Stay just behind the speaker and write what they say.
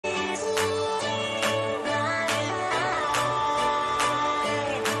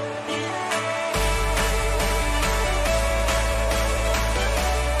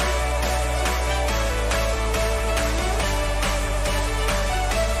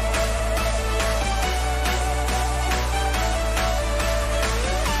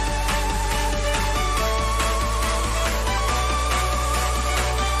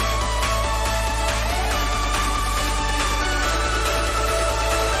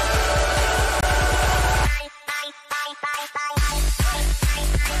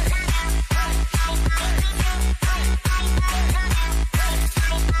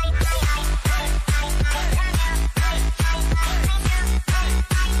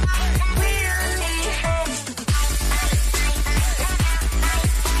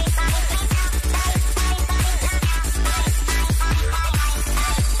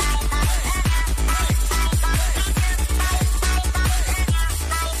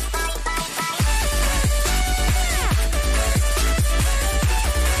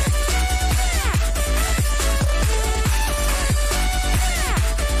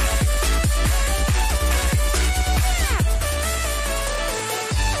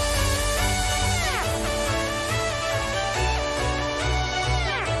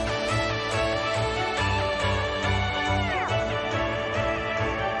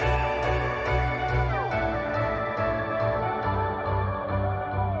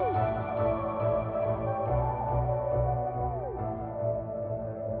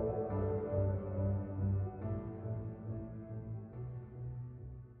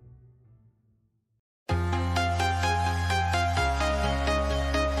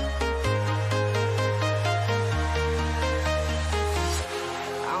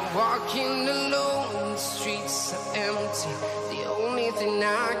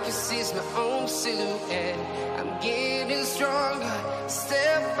lose my own silhouette. I'm getting stronger,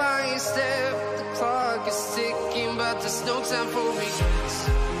 step by step. The clock is ticking, but there's no time for regrets.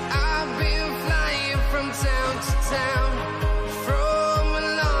 I've been flying from town to town, from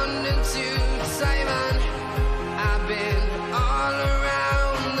London to Taiwan. I've been all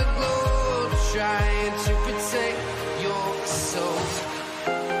around the globe, trying to protect your soul.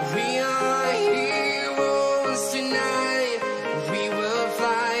 We are heroes tonight. We will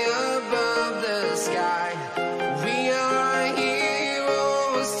fly above the sky. We are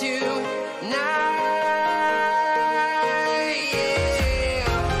heroes tonight. Yeah.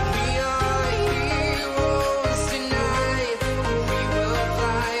 We are heroes tonight. We will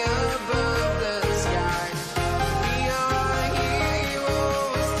fly above the sky. We are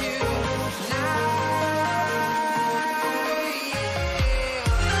heroes tonight.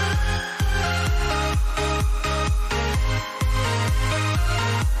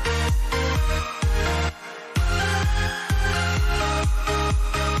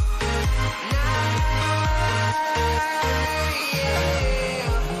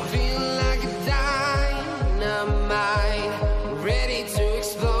 Feel like a dynamite, ready to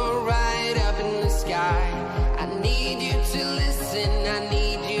explode right up in the sky. I need you to listen, I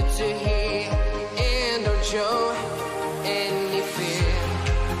need you to hear, and don't show any fear.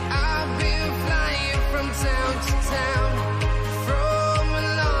 I've been flying from town to town, from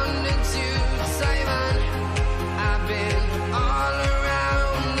London to Taiwan. I've been all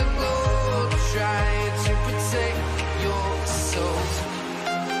around the globe, trying to protect your soul.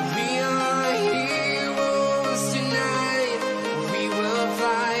 We are heroes tonight. We will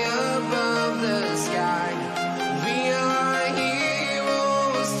fly above the sky. We are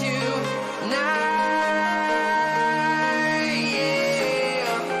heroes tonight. Yeah.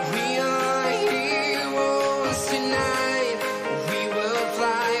 We are heroes tonight. We will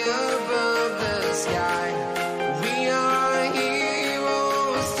fly above the sky. We are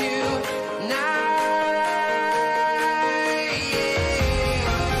heroes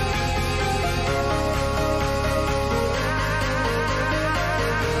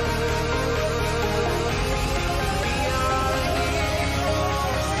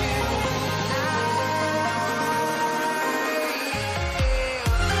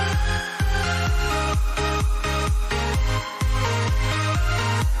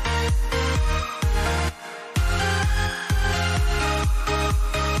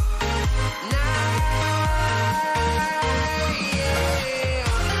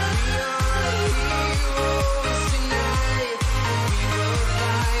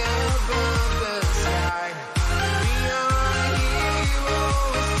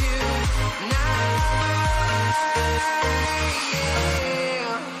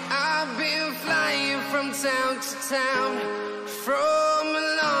I've been flying from town to town, from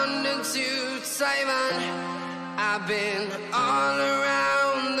London to Taiwan. I've been all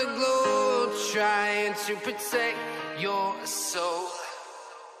around the globe, trying to protect your soul.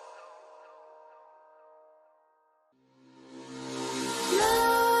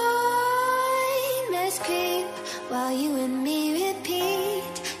 Nightmares creep while you and me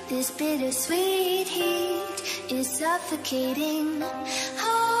repeat. This bittersweet heat is suffocating.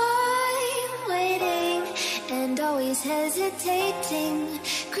 I'm waiting and always hesitating.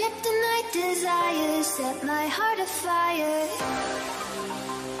 Kryptonite desires set my heart afire.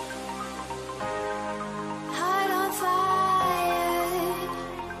 Heart on fire.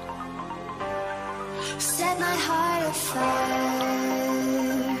 Set my heart afire.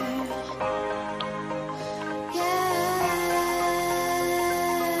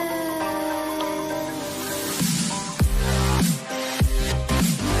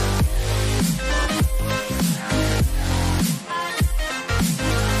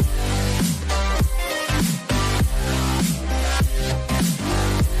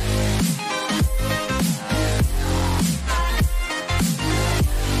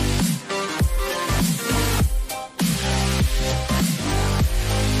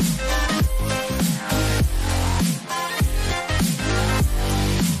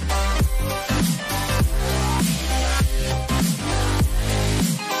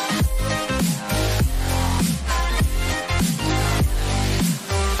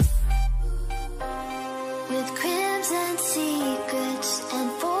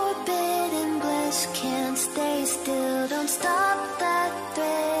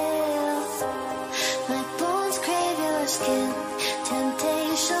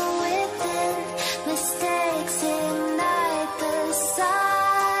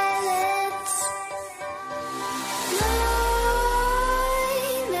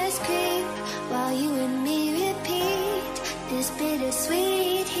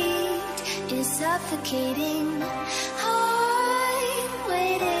 suffocating. I'm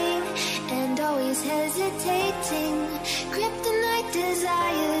waiting and always hesitating. Kryptonite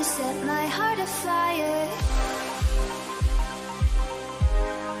desires set my heart afire.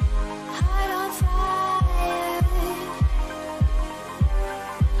 Heart on fire.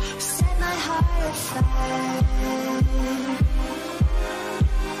 Set my heart afire.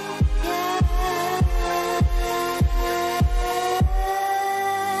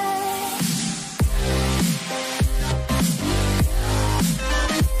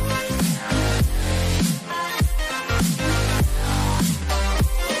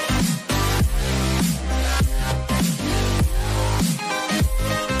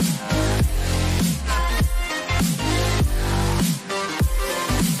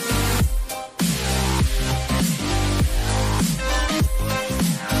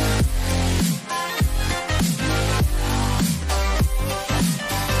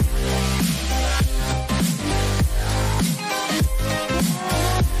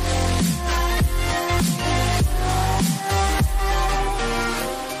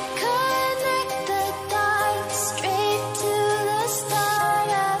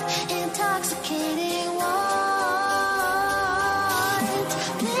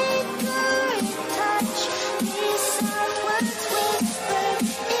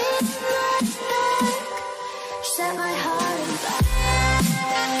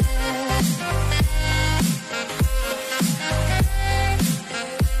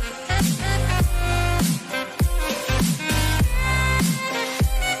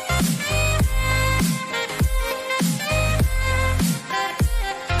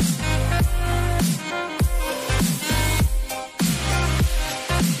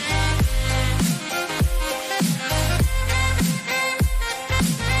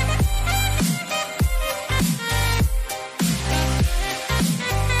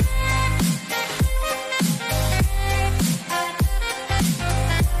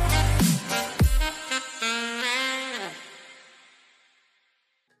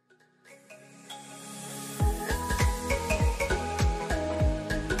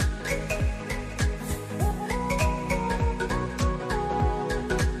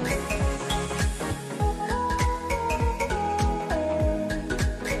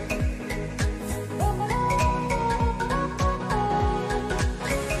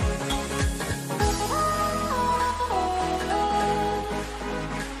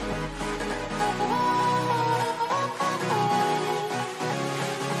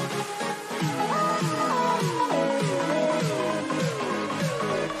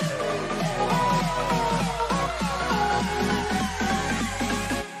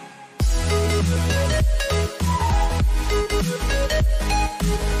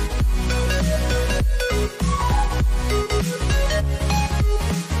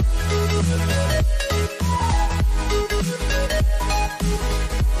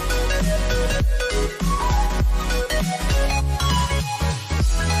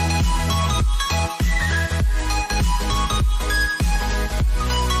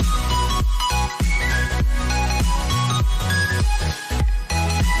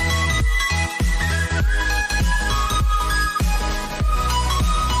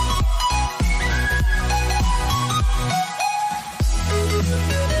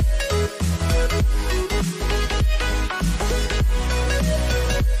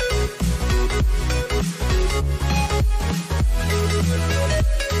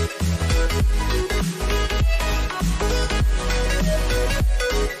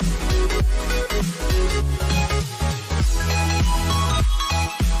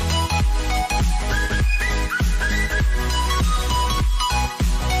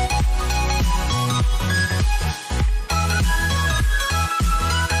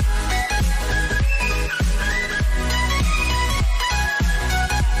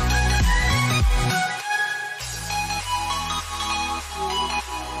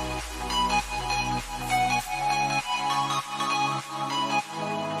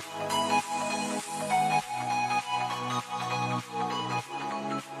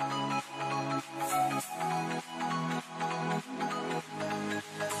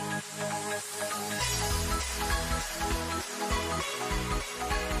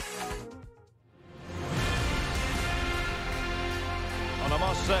 And I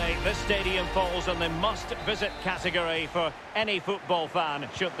must say, this stadium falls in the must-visit category for any football fan,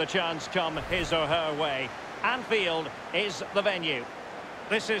 should the chance come his or her way. Anfield is the venue.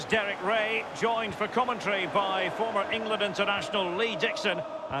 This is Derek Ray, joined for commentary by former England international Lee Dixon,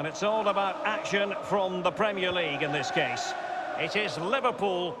 and it's all about action from the Premier League in this case. It is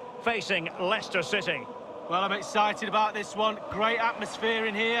Liverpool facing Leicester City. Well, I'm excited about this one. Great atmosphere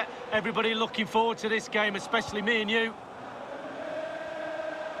in here. Everybody looking forward to this game, especially me and you.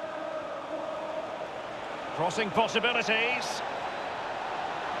 Crossing possibilities.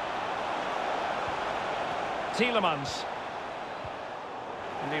 Tielemans.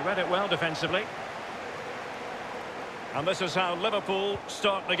 And he read it well defensively. And this is how Liverpool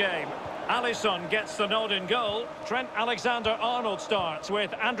start the game. Alisson gets the nod in goal. Trent Alexander-Arnold starts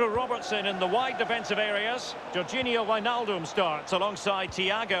with Andrew Robertson in the wide defensive areas. Jorginho Wijnaldum starts alongside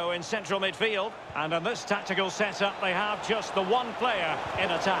Thiago in central midfield. And in this tactical setup, they have just the one player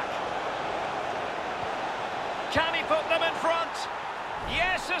in attack. Can he put them in front?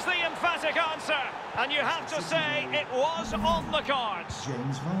 Yes is the emphatic answer. And you have to say it was on the cards.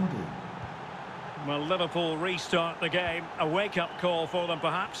 James Vardy. Well, Liverpool restart the game. A wake-up call for them,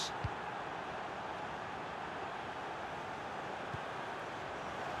 perhaps.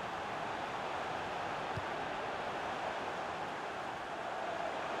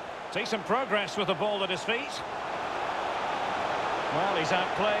 Decent progress with the ball at his feet. Well, he's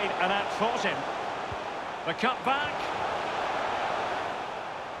outplayed and outfought him. The cut back.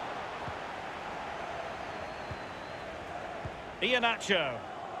 Iheanacho.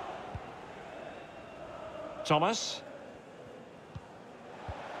 Thomas.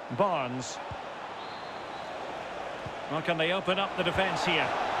 Barnes. Well, can they open up the defence here?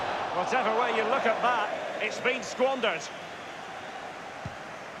 Whatever way you look at that, it's been squandered.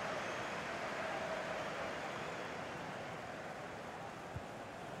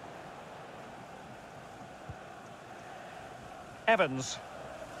 Evans.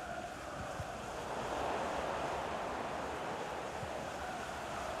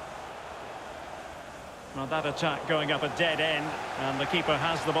 Well, that attack going up a dead end, and the keeper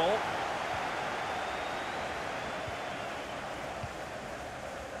has the ball.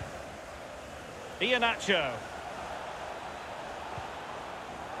 Iheanacho.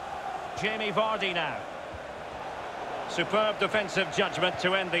 Jamie Vardy now. Superb defensive judgment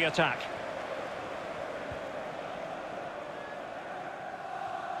to end the attack.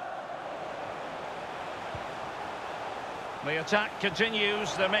 The attack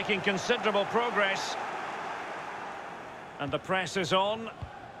continues. They're making considerable progress. And the press is on.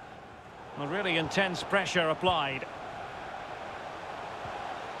 A really intense pressure applied.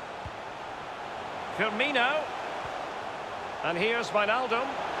 Firmino. And here's Wijnaldum.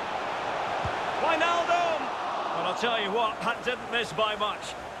 Wijnaldum! Well, I'll tell you what, that didn't miss by much.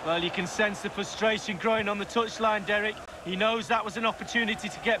 Well, you can sense the frustration growing on the touchline, Derek. He knows that was an opportunity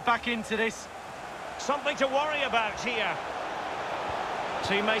to get back into this. Something to worry about here.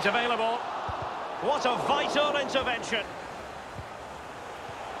 Teammate available. What a vital intervention.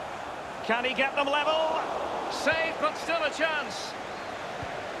 Can he get them level? Save, but still a chance.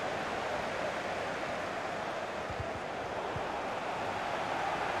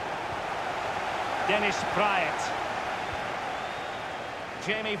 Dennis Praet.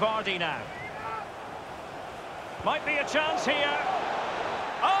 Jamie Vardy now. Might be a chance here.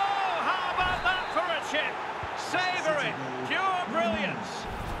 Oh, how about that for a chip? Savour it. Pure brilliance.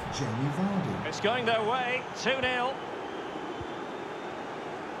 Jamie Vardy. It's going their way. 2-0.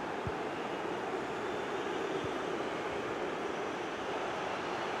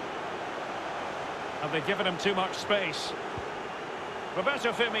 Have they given him too much space?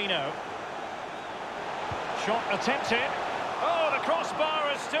 Roberto Firmino. Shot attempted. Oh, the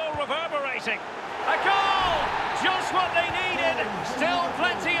crossbar is still reverberating. A goal! Just what they needed. Still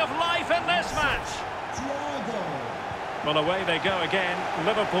plenty of life in this match. Well, away they go again.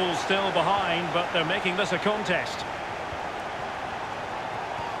 Liverpool still behind, but they're making this a contest.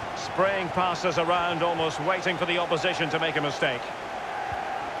 Spraying passes around, almost waiting for the opposition to make a mistake.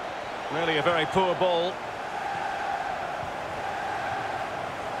 Really a very poor ball.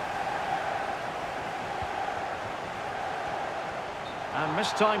 And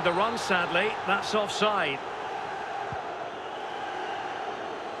mistimed the run, sadly. That's offside.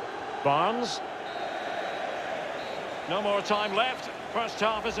 Barnes. No more time left. First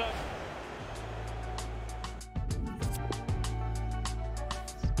half is over.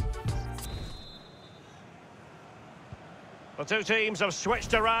 The two teams have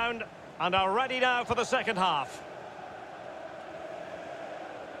switched around and are ready now for the second half.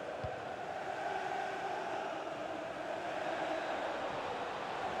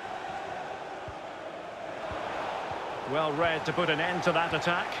 Well read to put an end to that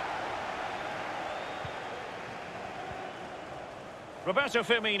attack. Roberto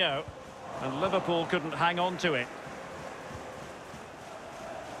Firmino. And Liverpool couldn't hang on to it.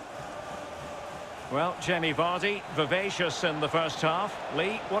 Well, Jamie Vardy, vivacious in the first half.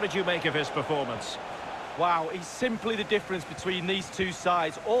 Lee, what did you make of his performance? Wow, he's simply the difference between these two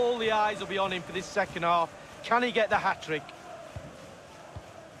sides. All the eyes will be on him for this second half. Can he get the hat-trick?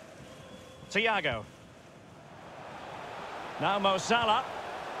 Thiago. Now Mo Salah.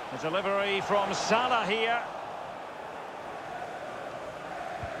 The delivery from Salah here.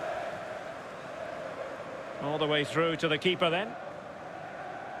 All the way through to the keeper then.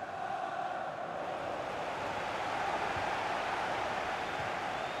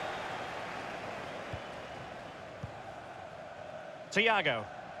 Thiago.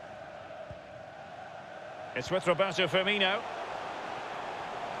 It's with Roberto Firmino.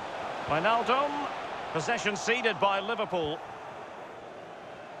 Wijnaldum. Possession ceded by Liverpool.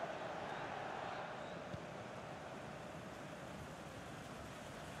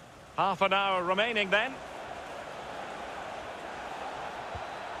 Half an hour remaining then.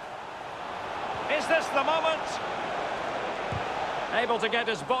 Is this the moment? Able to get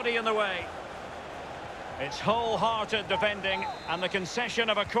his body in the way. It's wholehearted defending, and the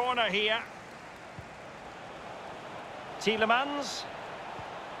concession of a corner here. Tielemans.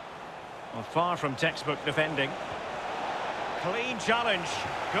 Well, far from textbook defending. Clean challenge.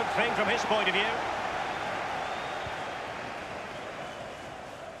 Good thing from his point of view.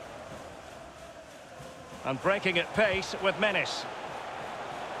 And breaking at pace with menace.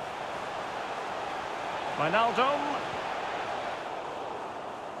 Wijnaldum.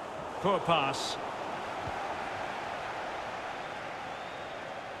 Poor pass.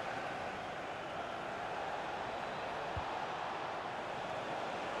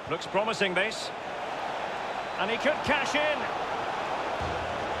 Looks promising, this. And he could cash in.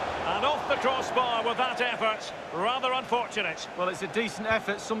 And off the crossbar with that effort. Rather unfortunate. Well, it's a decent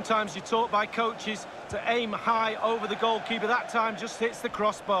effort. Sometimes you're taught by coaches to aim high over the goalkeeper. That time just hits the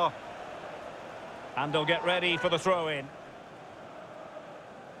crossbar. And they'll get ready for the throw-in.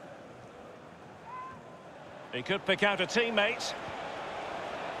 He could pick out a teammate.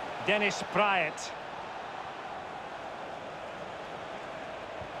 Dennis Praet.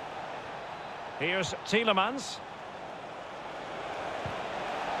 Here's Tielemans.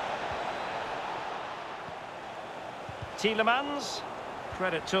 Tielemans.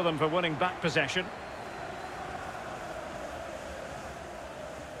 Credit to them for winning back possession.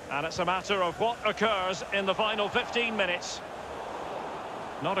 And it's a matter of what occurs in the final 15 minutes.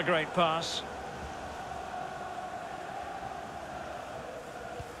 Not a great pass.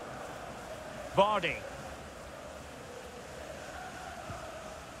 Vardy.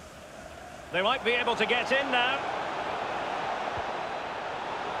 They might be able to get in now.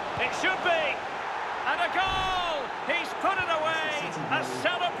 It should be. And a goal! He's put it away. A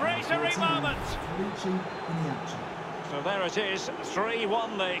celebratory moment. So there it is.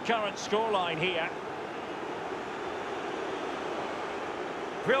 3-1 the current scoreline here.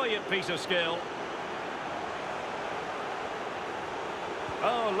 Brilliant piece of skill.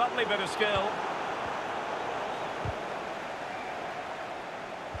 Oh, lovely bit of skill.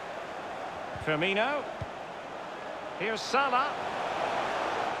 Firmino. Here's Salah.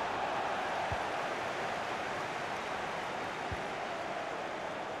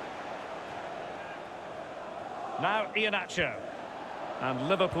 Now Iheanacho. And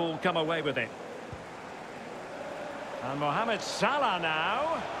Liverpool come away with it. And Mohamed Salah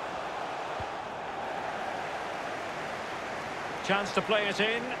now. Chance to play it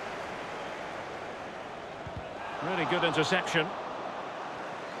in. Really good interception.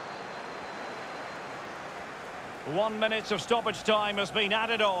 1 minute of stoppage time has been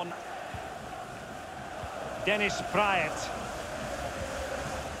added on. Dennis Praet.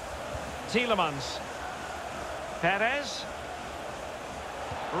 Tielemans. Perez.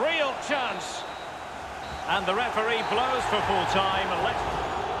 Real chance. And the referee blows for full time.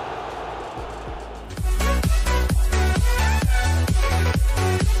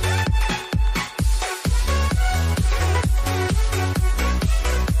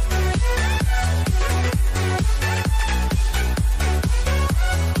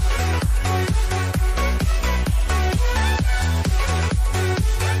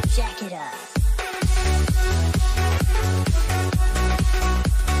 Jack it up.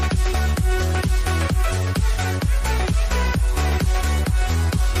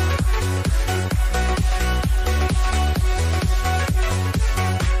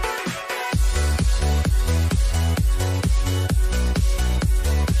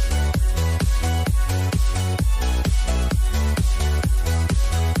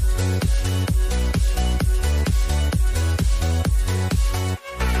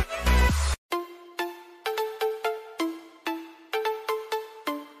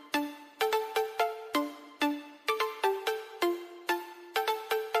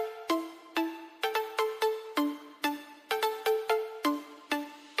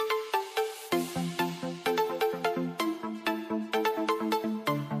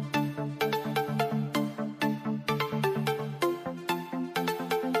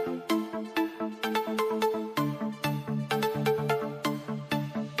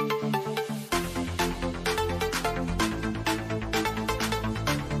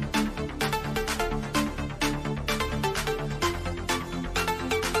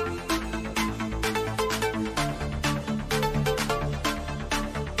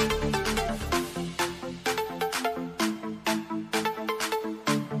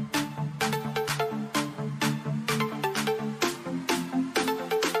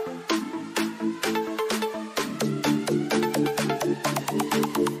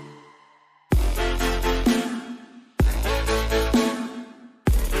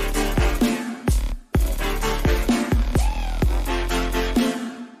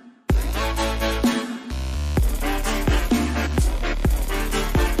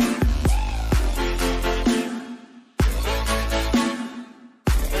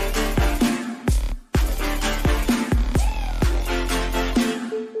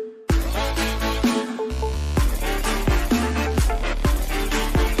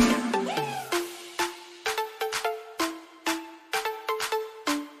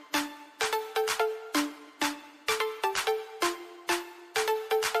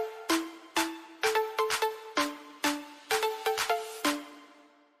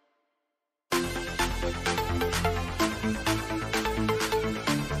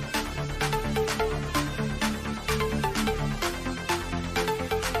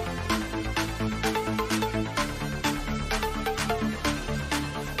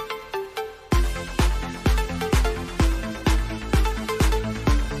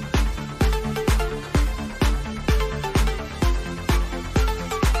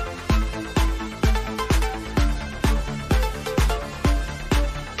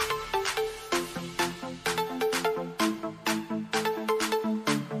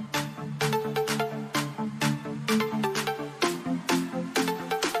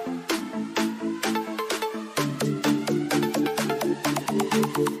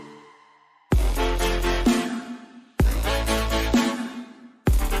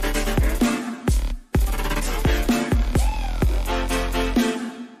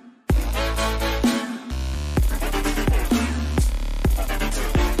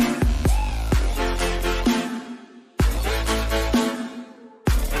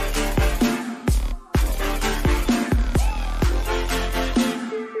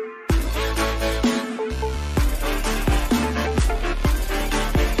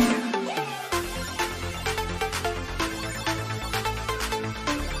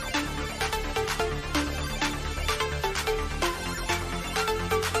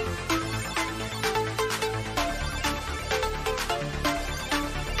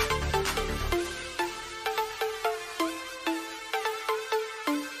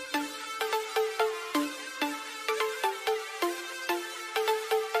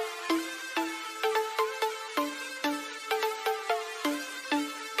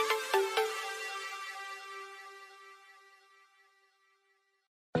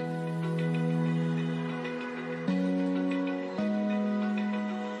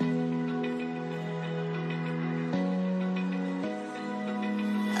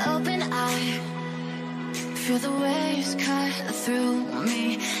 open eye, feel the waves cut through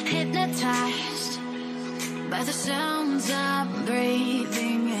me, hypnotized by the sounds I'm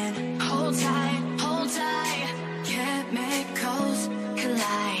breathing in. Hold tight, chemicals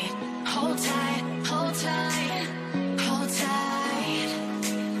collide. Hold tight, hold tight, hold tight.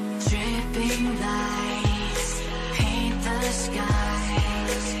 Dripping lights paint the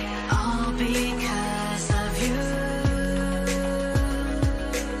skies, all because of you.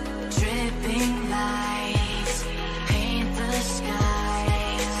 Dripping lights paint the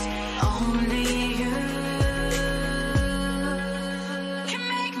skies, only you can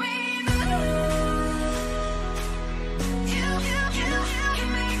make me move. You can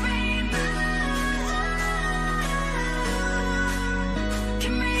make me move.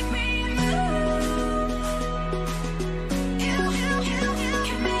 Can make me move. You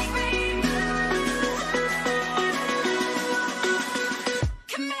can make me move.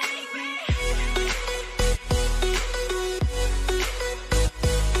 Can make me.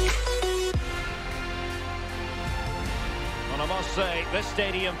 Well, I must say, this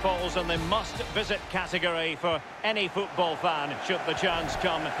stadium falls in the must-visit category for any football fan, should the chance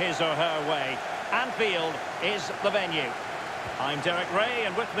come his or her way. Anfield is the venue. I'm Derek Ray,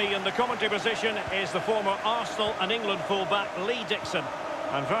 and with me in the commentary position is the former Arsenal and England fullback Lee Dixon.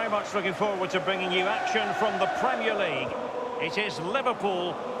 I'm very much looking forward to bringing you action from the Premier League. It is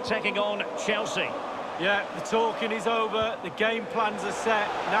Liverpool taking on Chelsea. Yeah, the talking is over, the game plans are set.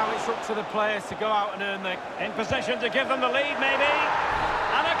 Now it's up to the players to go out and earn their... In position to give them the lead, maybe.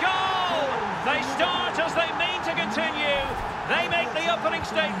 And a goal! They start as they mean to continue. They make the opening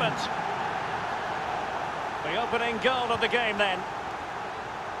statement. The opening goal of the game, then.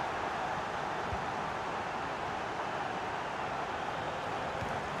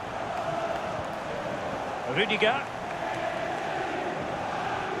 Rudiger.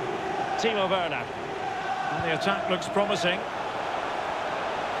 Timo Werner. And the attack looks promising.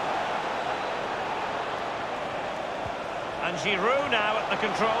 And Giroud now at the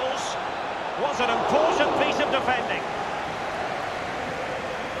controls. What an important piece of defending.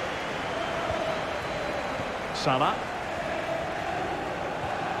 Salah.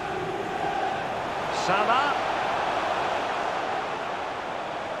 Salah.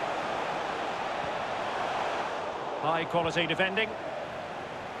 High quality defending.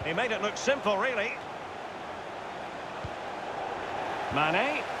 He made it look simple, really.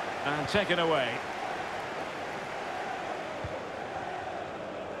 Mane, and taken away.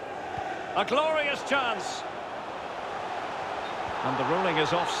 A glorious chance. And the ruling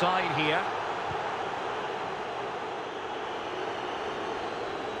is offside here.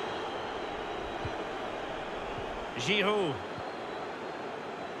 Giroud.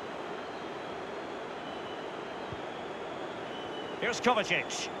 Here's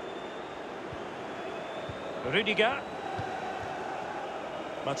Kovacic. Rudiger.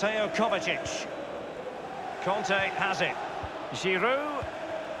 Mateo Kovacic. Conte has it. Giroud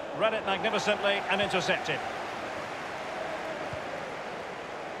read it magnificently and intercepted.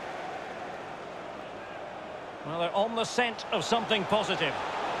 Well, they're on the scent of something positive.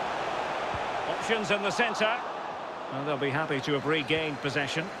 Options in the centre. And they'll be happy to have regained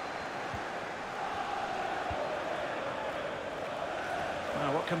possession.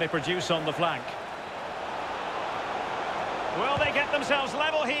 Now, what can they produce on the flank? Will they get themselves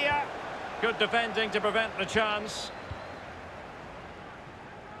level here? Good defending to prevent the chance.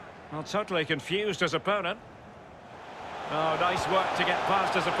 Well, totally confused his opponent. Oh, nice work to get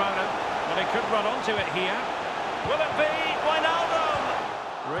past his opponent. But he could run onto it here. Will it be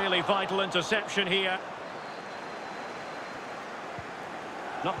Wijnaldum? Really vital interception here.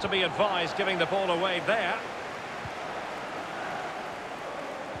 Not to be advised giving the ball away there.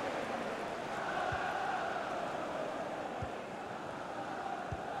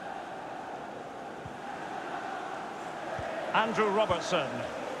 Andrew Robertson.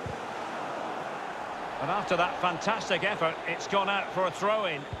 And after that fantastic effort, it's gone out for a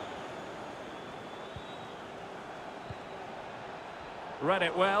throw-in. Read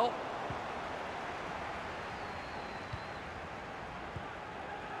it well.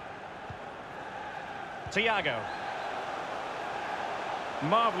 Thiago.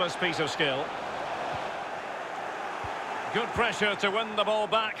 Marvellous piece of skill. Good pressure to win the ball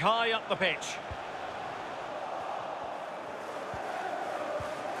back high up the pitch.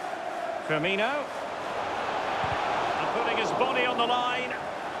 Firmino. And putting his body on the line.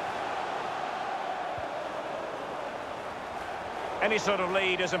 Any sort of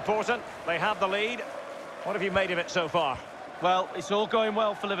lead is important. They have the lead. What have you made of it so far? Well, it's all going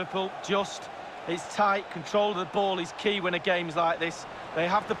well for Liverpool, just It's tight, control of the ball is key when a game's like this. They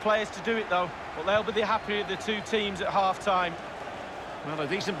have the players to do it though, but they'll be the happier of the two teams at half-time. Well, a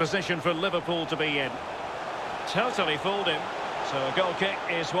decent position for Liverpool to be in. Totally fooled him. So a goal kick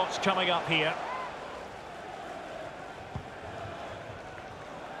is what's coming up here.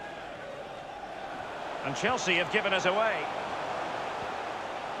 And Chelsea have given us away.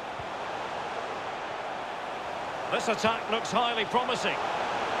 This attack looks highly promising.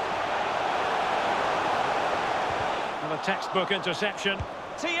 And a textbook interception.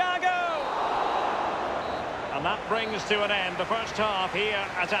 Thiago! And that brings to an end the first half here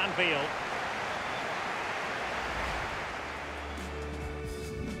at Anfield.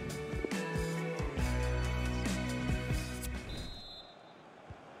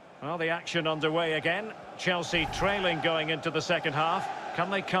 Well, the action underway again. Chelsea trailing going into the second half. Can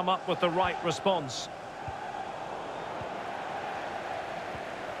they come up with the right response?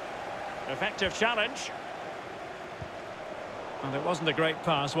 Effective challenge. And it wasn't a great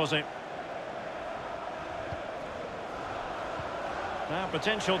pass, was it? Now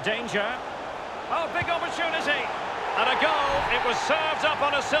potential danger. Oh, big opportunity. And a goal. It was served up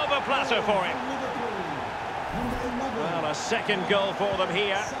on a silver platter for him. Well, a second goal for them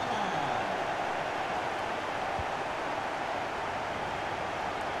here.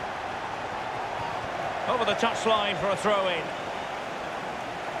 Over the touchline for a throw-in.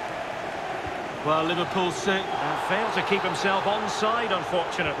 Well, Liverpool Failed to keep himself onside,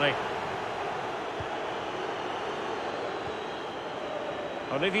 unfortunately.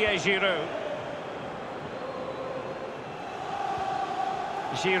 Olivier Giroud.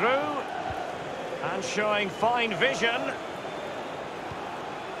 Giroud. And showing fine vision.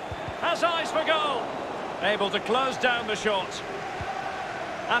 Has eyes for goal. Able to close down the shot.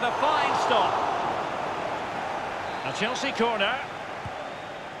 And a fine stop. A Chelsea corner.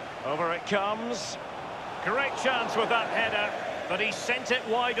 Over it comes. Great chance with that header, but he sent it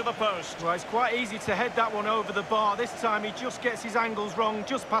wide of the post. Well, it's quite easy to head that one over the bar. This time he just gets his angles wrong,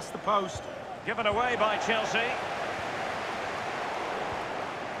 just past the post. Given away by Chelsea.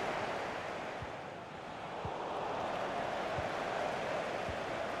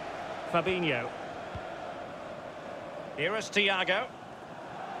 Fabinho. Here is Thiago.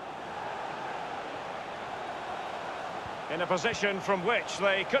 In a position from which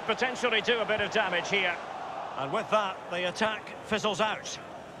they could potentially do a bit of damage here. And with that, the attack fizzles out.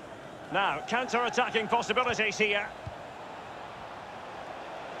 Now, counter-attacking possibilities here.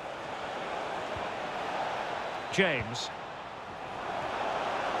 James.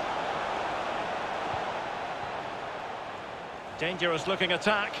 Dangerous looking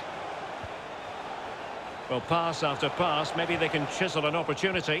attack. Well, pass after pass, maybe they can chisel an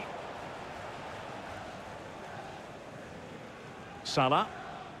opportunity. Salah.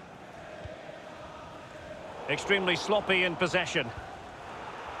 Extremely sloppy in possession.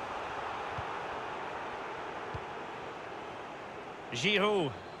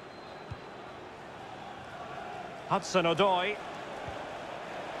 Giroud. Hudson-Odoi.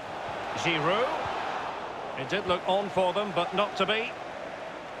 Giroud. It did look on for them, but not to be.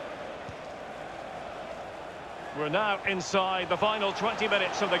 We're now inside the final 20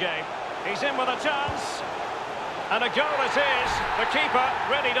 minutes of the game. He's in with a chance. And a goal it is. The keeper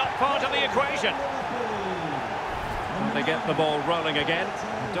readied up part of the equation. And they get the ball rolling again.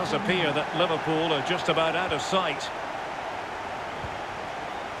 It does appear that Liverpool are just about out of sight.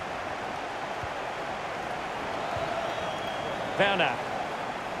 Werner.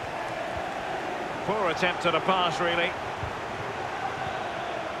 Poor attempt at a pass, really.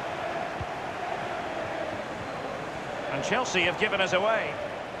 And Chelsea have given us away.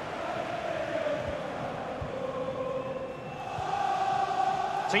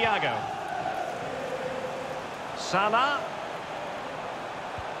 Thiago. Salah.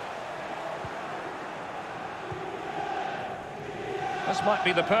 This might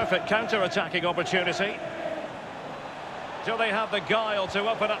be the perfect counter-attacking opportunity. Do they have the guile to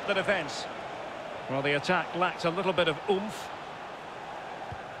open up the defence? Well, the attack lacked a little bit of oomph.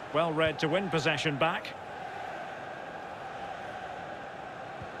 Well read to win possession back.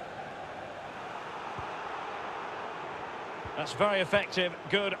 That's very effective,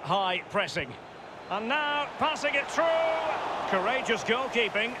 good high pressing. And now passing it through. Courageous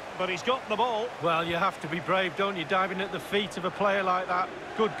goalkeeping, but he's got the ball. Well, you have to be brave, don't you, diving at the feet of a player like that.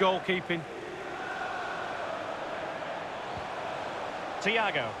 Good goalkeeping.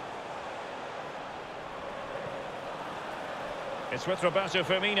 Thiago. It's with Roberto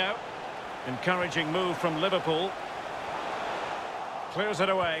Firmino. Encouraging move from Liverpool. Clears it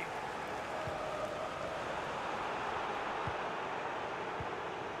away.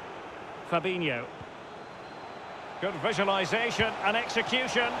 Fabinho. Good visualisation and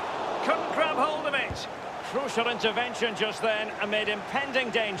execution. Couldn't grab hold of it. Crucial intervention just then amid impending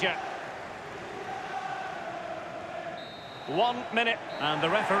danger. 1 minute, and the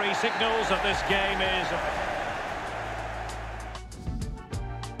referee signals that this game is...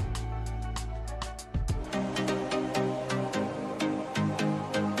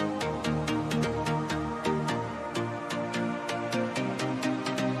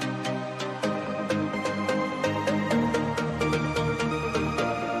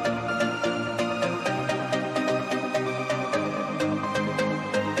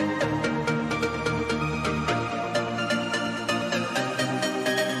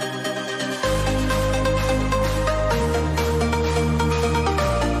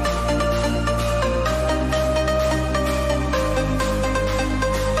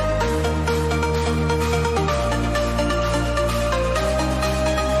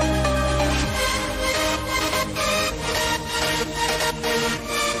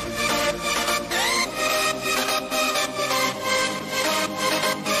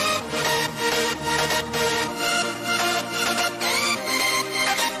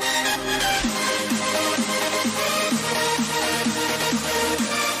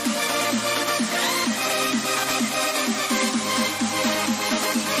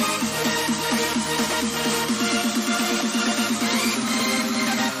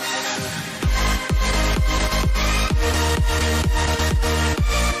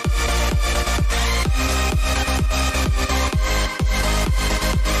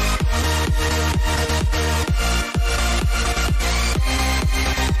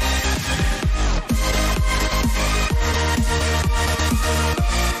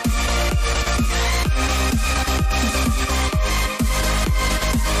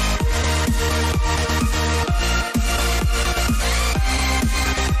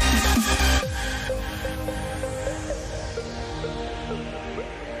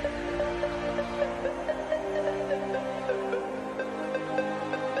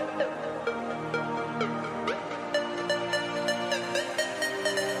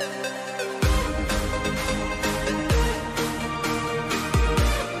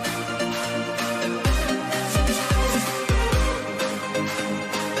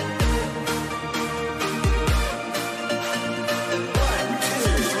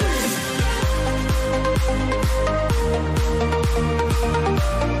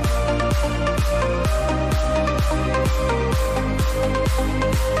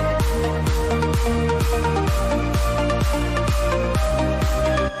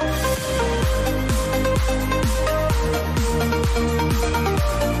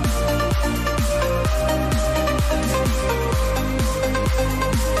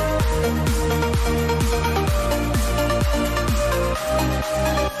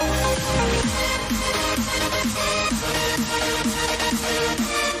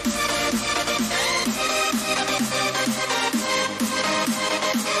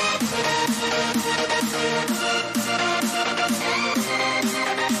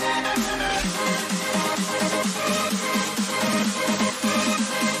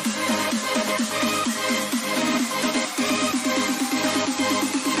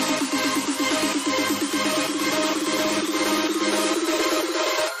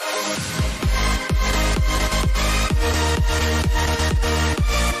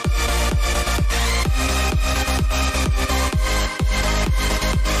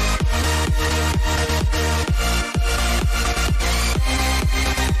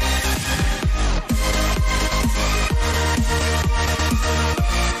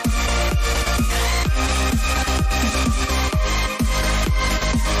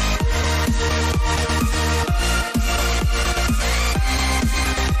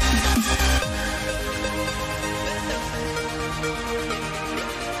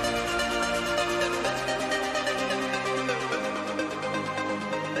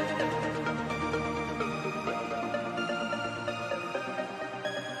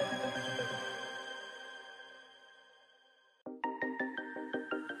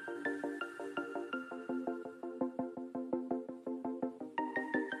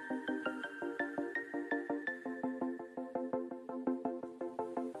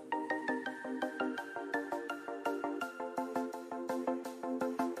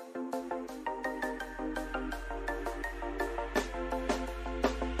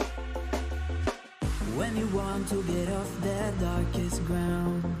 When you want to get off that darkest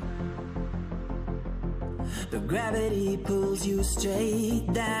ground, but gravity pulls you straight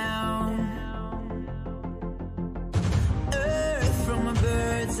down. Earth from a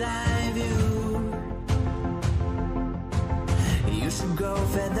bird's eye view. You should grow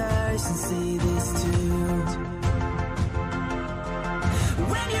feathers eyes and see this too.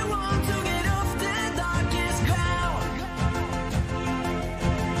 When you want to get off the darkest ground,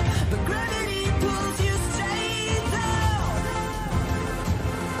 but gravity pulls you straight down.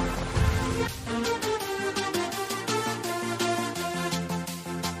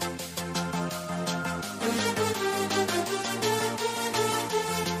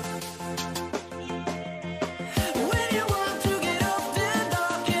 When you want to get off the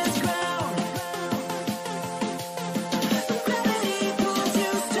darkest ground, but gravity pulls you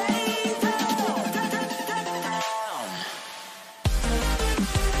straight down.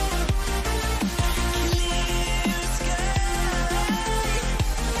 Clear sky.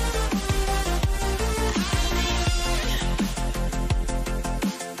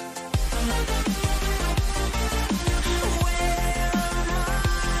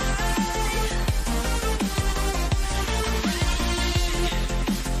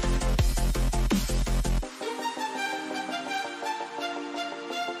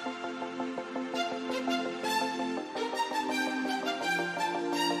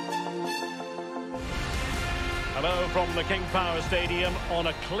 Hello from the King Power Stadium on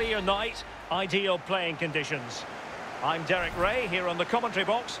a clear night, ideal playing conditions. I'm Derek Ray here on the commentary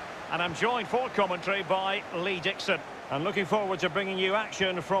box, and I'm joined for commentary by Lee Dixon. And looking forward to bringing you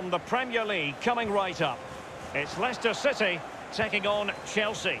action from the Premier League coming right up. It's Leicester City taking on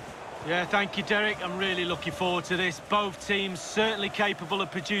Chelsea. Yeah, thank you, Derek. I'm really looking forward to this. Both teams certainly capable of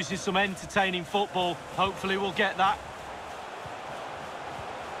producing some entertaining football. Hopefully we'll get that.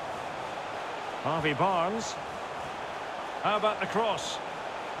 Harvey Barnes. How about the cross?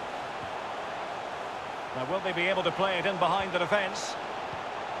 Now, will they be able to play it in behind the defence?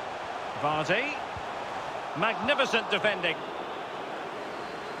 Vardy. Magnificent defending.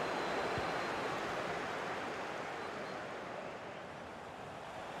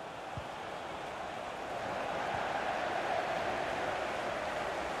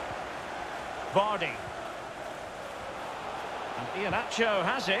 Vardy. And Iheanacho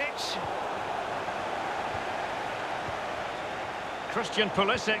has it. Christian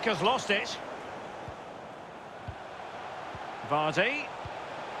Pulisic has lost it. Vardy.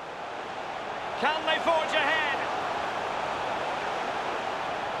 Can they forge ahead?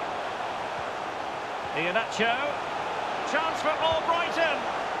 Iheanacho. Chance for Albrighton.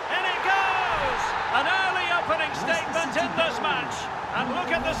 In it goes! An early opening statement in this match. And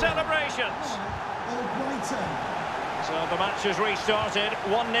look at the celebrations. Albrighton. So the match has restarted.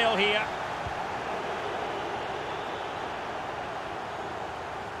 1-0 here.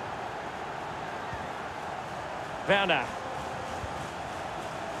 Werner.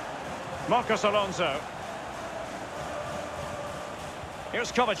 Marcos Alonso.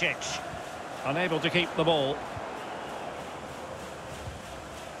 Here's Kovacic. Unable to keep the ball.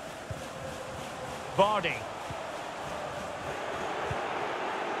 Vardy.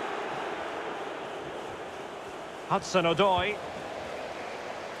 Hudson-Odoi.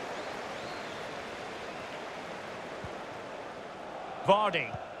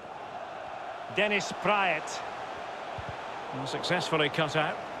 Vardy. Dennis Praet. Successfully cut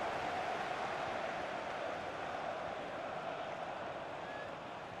out.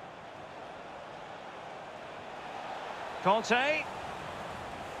 Conte.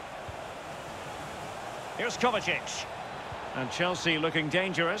 Here's Kovacic. And Chelsea looking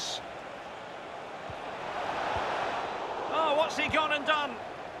dangerous. Oh, what's he gone and done?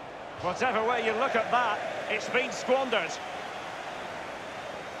 Whatever way you look at that, it's been squandered.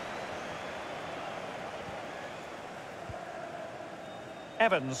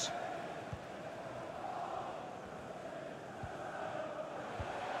 Evans.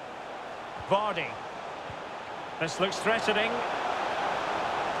 Vardy. This looks threatening.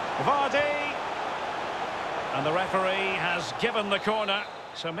 Vardy. And the referee has given the corner.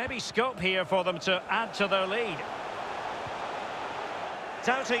 So maybe scope here for them to add to their lead.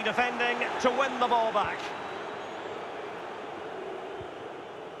 Doughty defending to win the ball back.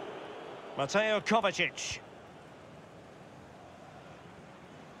 Mateo Kovacic.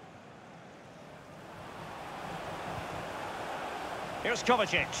 Here's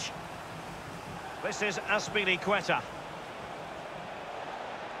Kovacic. This is Azpilicueta.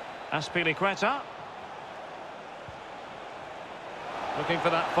 Azpilicueta. Looking for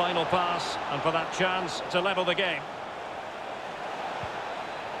that final pass and for that chance to level the game.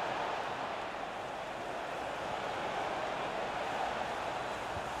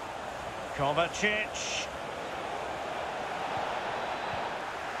 Kovacic.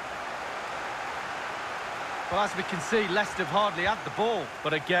 Well, as we can see, Leicester have hardly had the ball.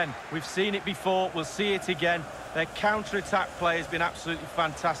 But again, we've seen it before, we'll see it again. Their counter-attack play has been absolutely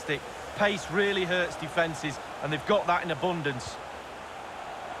fantastic. Pace really hurts defences, and they've got that in abundance.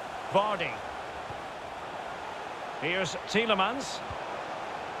 Vardy. Here's Tielemans.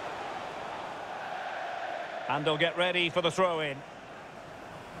 And they'll get ready for the throw-in.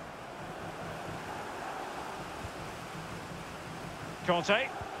 Conte.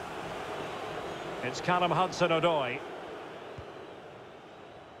 It's Callum Hudson-Odoi.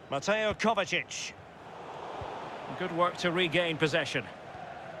 Mateo Kovacic. Good work to regain possession.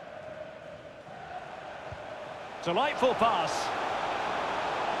 Delightful pass.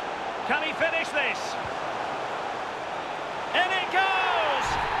 Can he finish this? In it goes!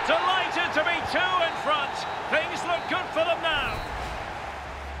 Delighted to be two in front. Things look good for them now.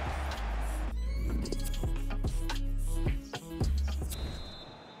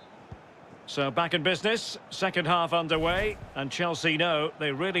 So back in business, second half underway, and Chelsea know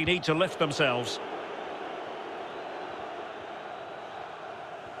they really need to lift themselves.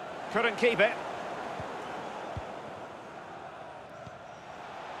 Couldn't keep it.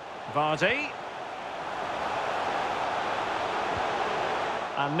 Vardy.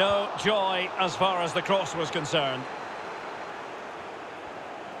 And no joy as far as the cross was concerned.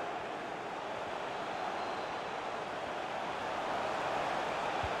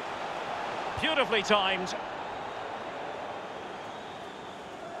 Beautifully timed.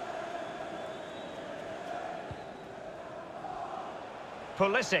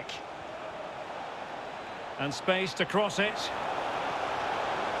 Pulisic. And space to cross it.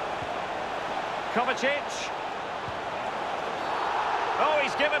 Kovacic. Oh,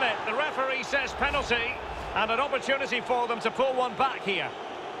 he's given it. The referee says penalty. And an opportunity for them to pull one back here.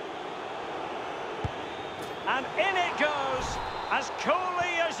 And in it goes. As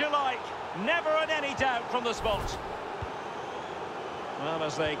coolly as you like. Never in any doubt from the spot. Well,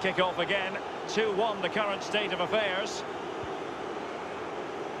 as they kick off again, 2-1 the current state of affairs.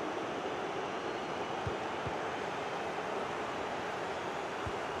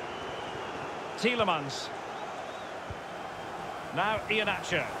 Tielemans. Now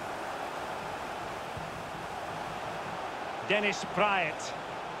Iheanacho. Dennis Praet.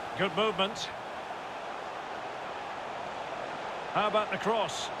 Good movement. How about the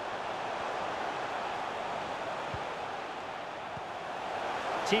cross?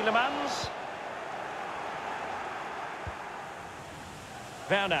 Tielemans.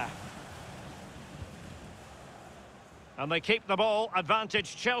 Werner. And they keep the ball.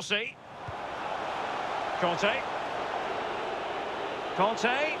 Advantage Chelsea. Conte.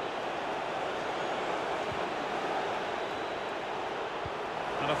 Conte.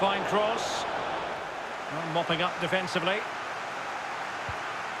 And a fine cross. And mopping up defensively.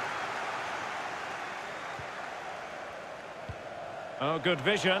 Oh, good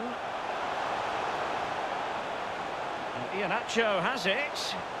vision. And Iheanacho has it.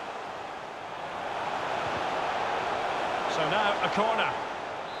 So now a corner.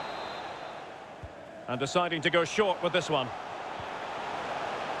 And deciding to go short with this one.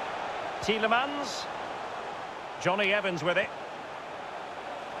 Tielemans. Johnny Evans with it.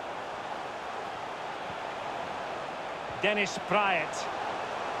 Dennis Praet.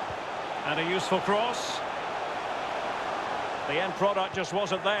 And a useful cross. The end product just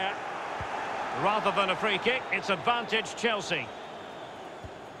wasn't there. Rather than a free kick, it's advantage Chelsea.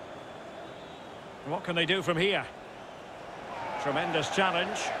 What can they do from here? Tremendous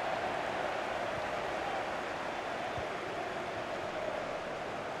challenge.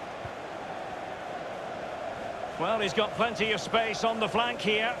 Well, he's got plenty of space on the flank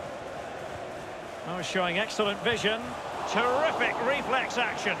here. Oh, showing excellent vision. Terrific reflex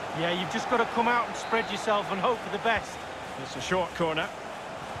action. Yeah, you've just got to come out and spread yourself and hope for the best. It's a short corner.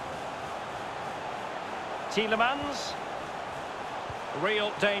 Tielemans.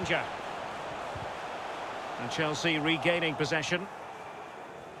 Real danger. And Chelsea regaining possession.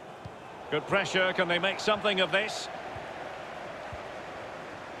 Good pressure. Can they make something of this?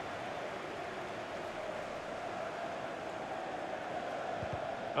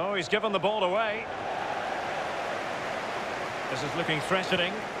 Oh, he's given the ball away. This is looking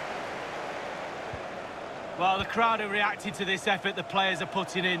threatening. Well, the crowd have reacted to this effort the players are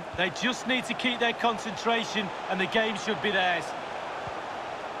putting in. They just need to keep their concentration and the game should be theirs.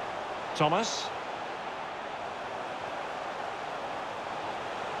 Thomas.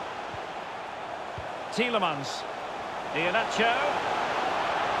 Tielemans. Iheanacho.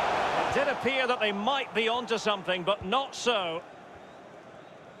 It did appear that they might be onto something, but not so.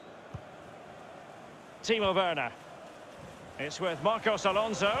 Timo Werner. It's with Marcos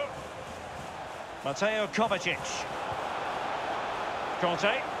Alonso. Mateo Kovacic.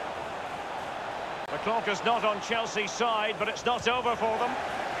 Conte. The clock is not on Chelsea's side, but it's not over for them.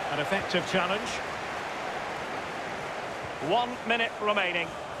 An effective challenge. 1 minute remaining.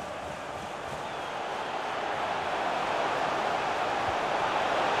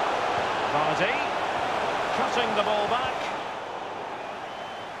 Vardy. Cutting the ball back.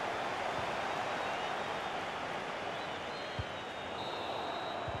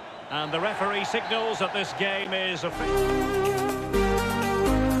 And the referee signals that this game is official.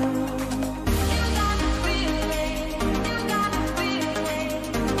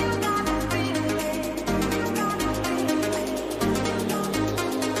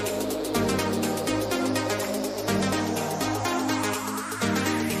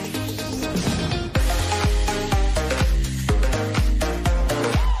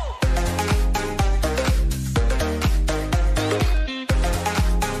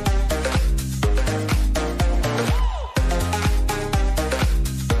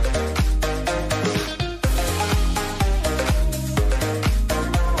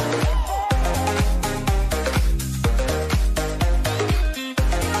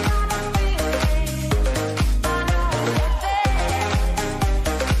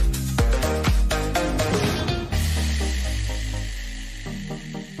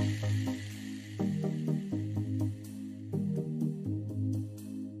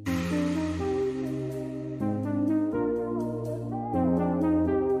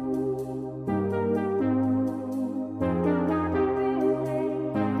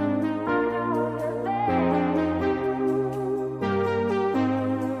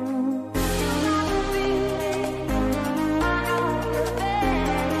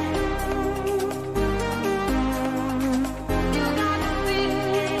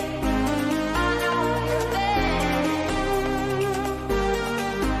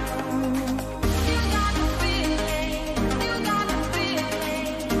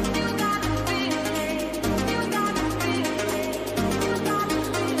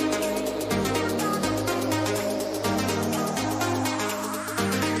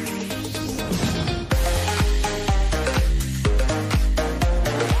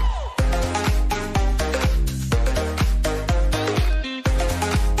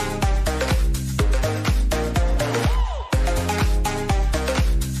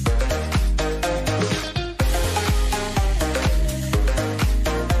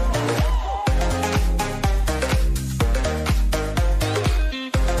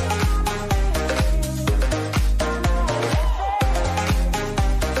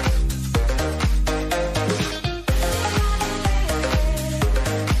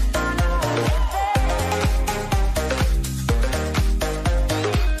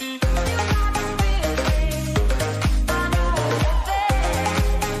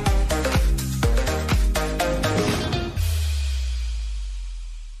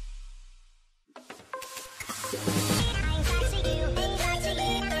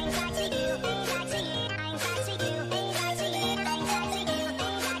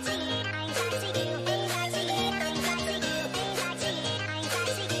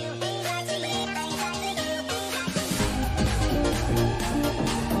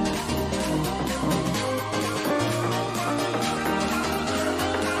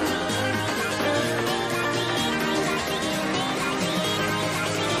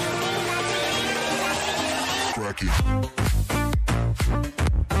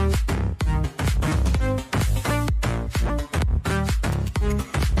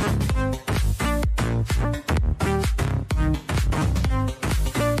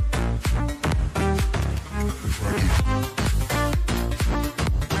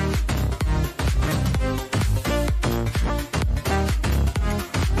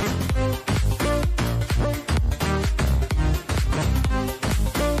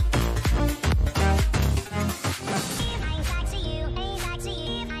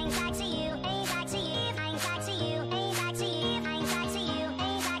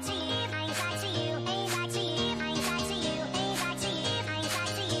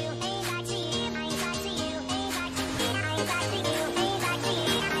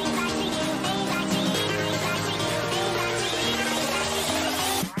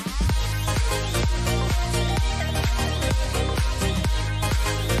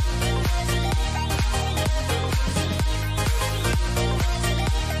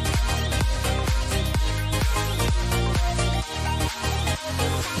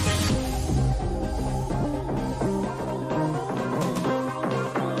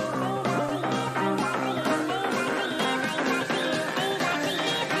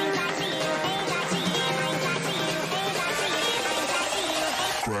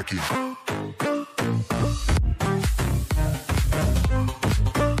 cracking.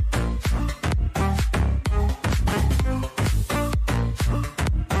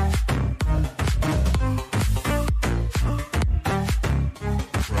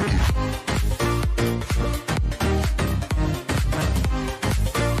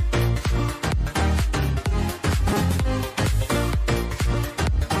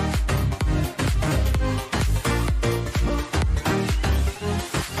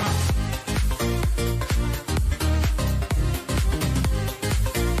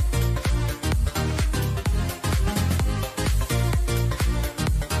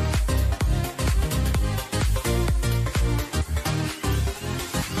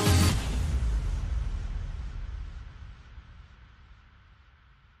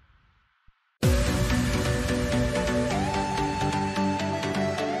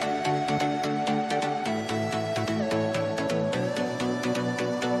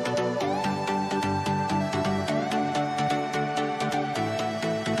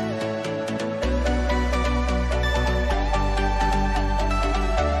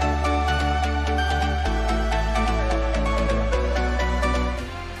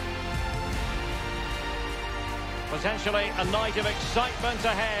 potentially a night of excitement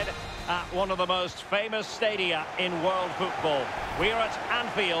ahead at one of the most famous stadia in world football. We're at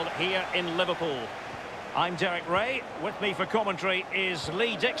Anfield here in Liverpool. I'm Derek Ray. With me for commentary is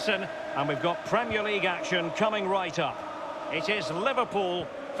Lee Dixon, and we've got Premier League action coming right up. It is Liverpool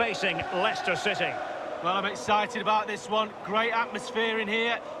facing Leicester City. Well, I'm excited about this one. Great atmosphere in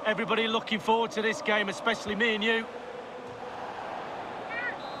here. Everybody looking forward to this game, especially me and you.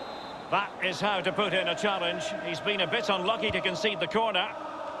 That is how to put in a challenge. He's been a bit unlucky to concede the corner.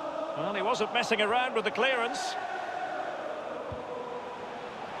 Well, he wasn't messing around with the clearance.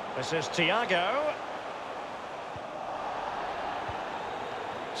 This is Thiago.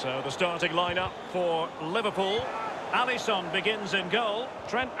 So the starting lineup for Liverpool. Alisson begins in goal.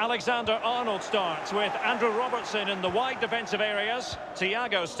 Trent Alexander-Arnold starts with Andrew Robertson in the wide defensive areas.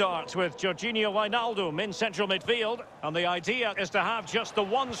 Thiago starts with Jorginho Wijnaldum in central midfield. And the idea is to have just the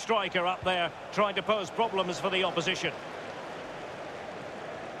one striker up there trying to pose problems for the opposition.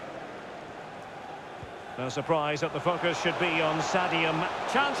 No surprise that the focus should be on Sadio.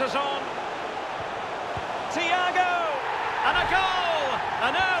 Chances on. Thiago! And a goal!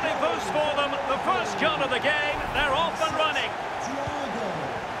 An early boost for them. The first goal of the game. They're off and running.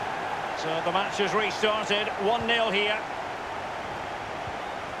 So the match has restarted. 1-0 here.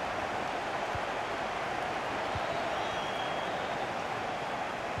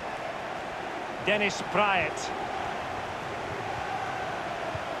 Dennis Praet.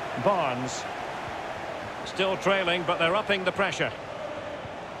 Barnes. Still trailing, but they're upping the pressure.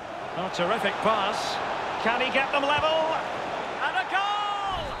 Oh, terrific pass. Can he get them level? And a goal!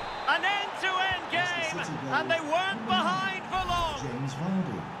 An end-to-end game! And they weren't behind for long.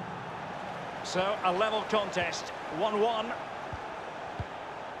 So, a level contest. 1-1.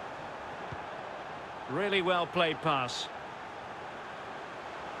 Really well played pass.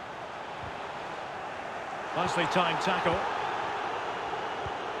 Nicely timed tackle.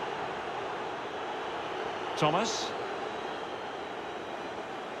 Thomas.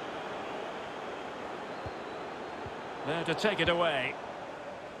 There to take it away.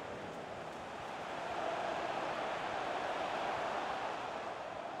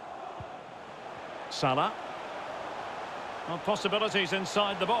 Salah. Well, possibilities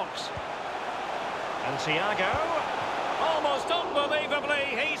inside the box. And Thiago. Almost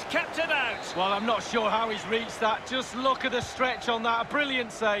unbelievably, he's kept it out. Well, I'm not sure how he's reached that. Just look at the stretch on that. A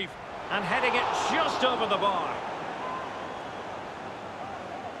brilliant save. And heading it just over the bar.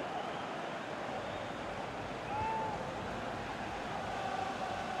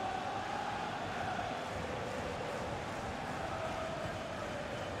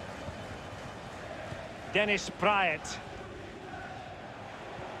 Dennis Praet.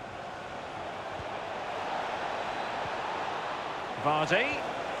 Vardy.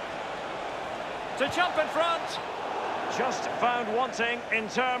 To jump in front. Just found wanting in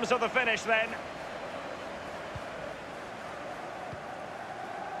terms of the finish then.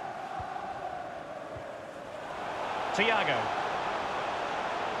 Thiago.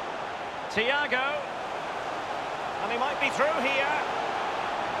 Thiago. And he might be through here.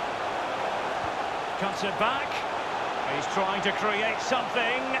 Cuts it back. He's trying to create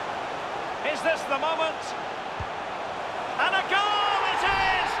something. Is this the moment? And a goal it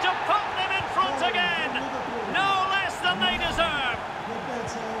is to put them in front again. No less than they deserve.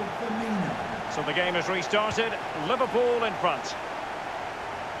 So the game has restarted. Liverpool in front.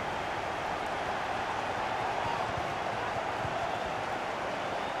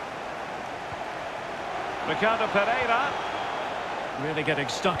 Ricardo Pereira. Really getting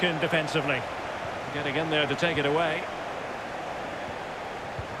stuck in defensively. Getting in there to take it away.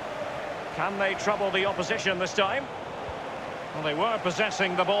 Can they trouble the opposition this time? Well, they were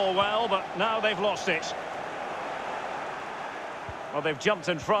possessing the ball well, but now they've lost it. Well, they've jumped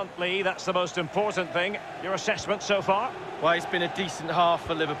in front, Lee. That's the most important thing. Your assessment so far? Well, it's been a decent half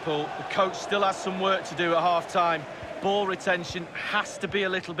for Liverpool. The coach still has some work to do at half-time. Ball retention has to be a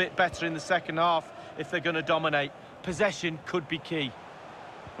little bit better in the second half if they're going to dominate. Possession could be key.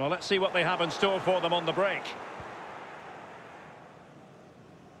 Well, let's see what they have in store for them on the break.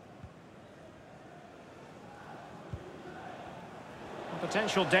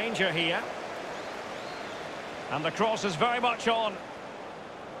 Potential danger here. And the cross is very much on.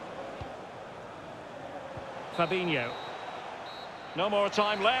 Fabinho. No more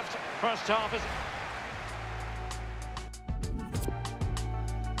time left. First half is...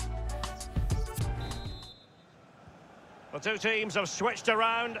 The two teams have switched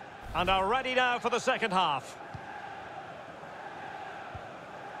around and are ready now for the second half.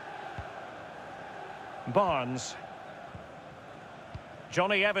 Barnes.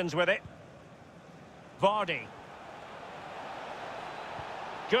 Johnny Evans with it. Vardy.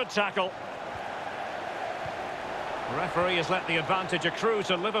 Good tackle. The referee has let the advantage accrue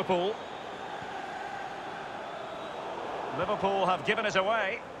to Liverpool. Liverpool have given it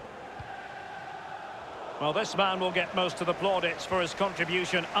away. Well, this man will get most of the plaudits for his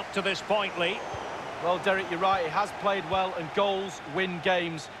contribution up to this point, Lee. Well, Derek, you're right. He has played well, and goals win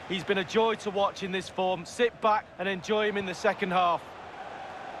games. He's been a joy to watch in this form. Sit back and enjoy him in the second half.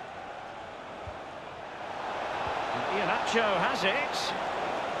 Iheanacho has it.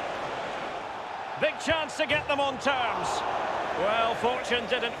 Big chance to get them on terms. Well, fortune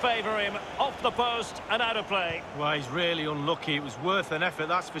didn't favour him. Off the post and out of play. Well, he's really unlucky. It was worth an effort,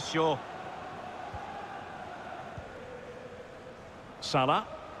 that's for sure. Salah.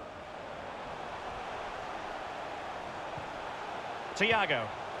 Thiago.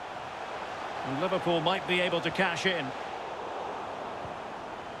 And Liverpool might be able to cash in.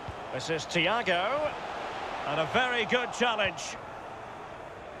 This is Thiago. And a very good challenge.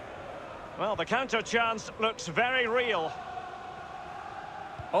 Well, the counter chance looks very real.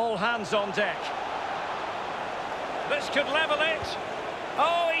 All hands on deck. This could level it.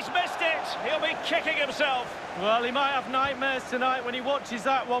 Oh, he's missed it. He'll be kicking himself. Well, he might have nightmares tonight when he watches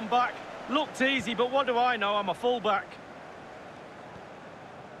that one back. Looked easy, but what do I know? I'm a fullback.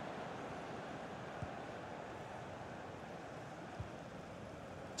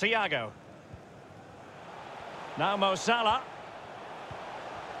 Thiago. Now Mo Salah.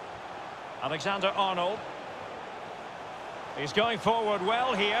 Alexander-Arnold. He's going forward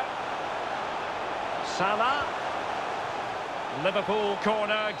well here. Salah. Liverpool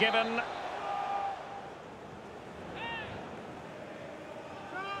corner given.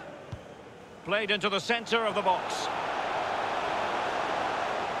 Played into the centre of the box.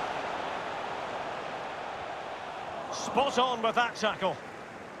 Spot on with that tackle.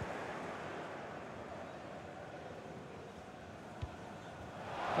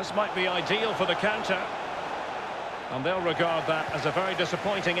 This might be ideal for the counter. And they'll regard that as a very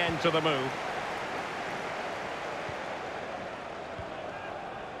disappointing end to the move.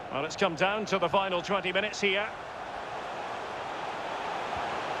 Well, it's come down to the final 20 minutes here.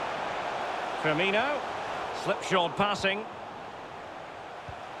 Firmino. Slipshod passing.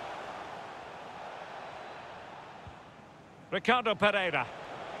 Ricardo Pereira.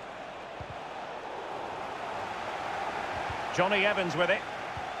 Johnny Evans with it.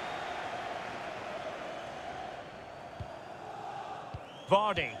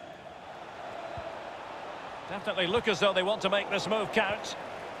 Vardy. Definitely look as though they want to make this move count.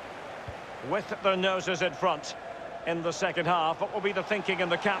 With their noses in front in the second half. What will be the thinking in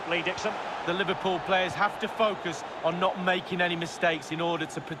the camp, Lee Dixon? The Liverpool players have to focus on not making any mistakes in order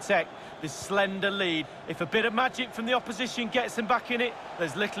to protect this slender lead. If a bit of magic from the opposition gets them back in it,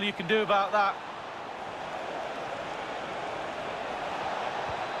 there's little you can do about that.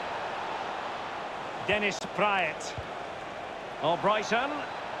 Dennis Praet. Oh, Brighton.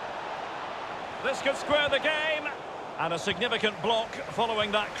 This could square the game. And a significant block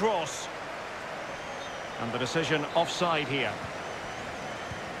following that cross. And the decision offside here.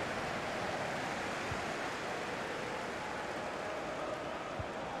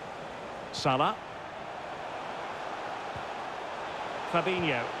 Salah.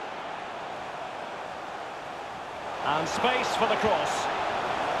 Fabinho. And space for the cross.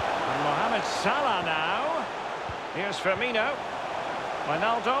 And Mohamed Salah now. Here's Firmino.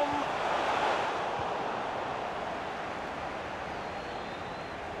 Wijnaldum.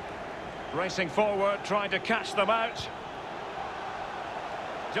 Racing forward, trying to catch them out.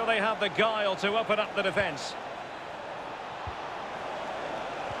 Do they have the guile to open up the defence?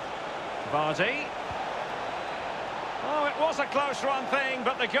 Vardy. Oh, it was a close run thing,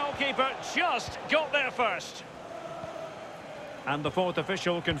 but the goalkeeper just got there first. And the fourth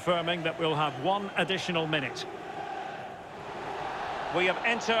official confirming that we'll have one additional minute. We have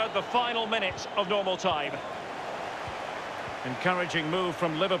entered the final minute of normal time. Encouraging move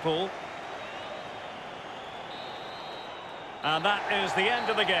from Liverpool. And that is the end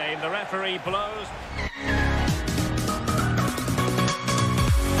of the game. The referee blows.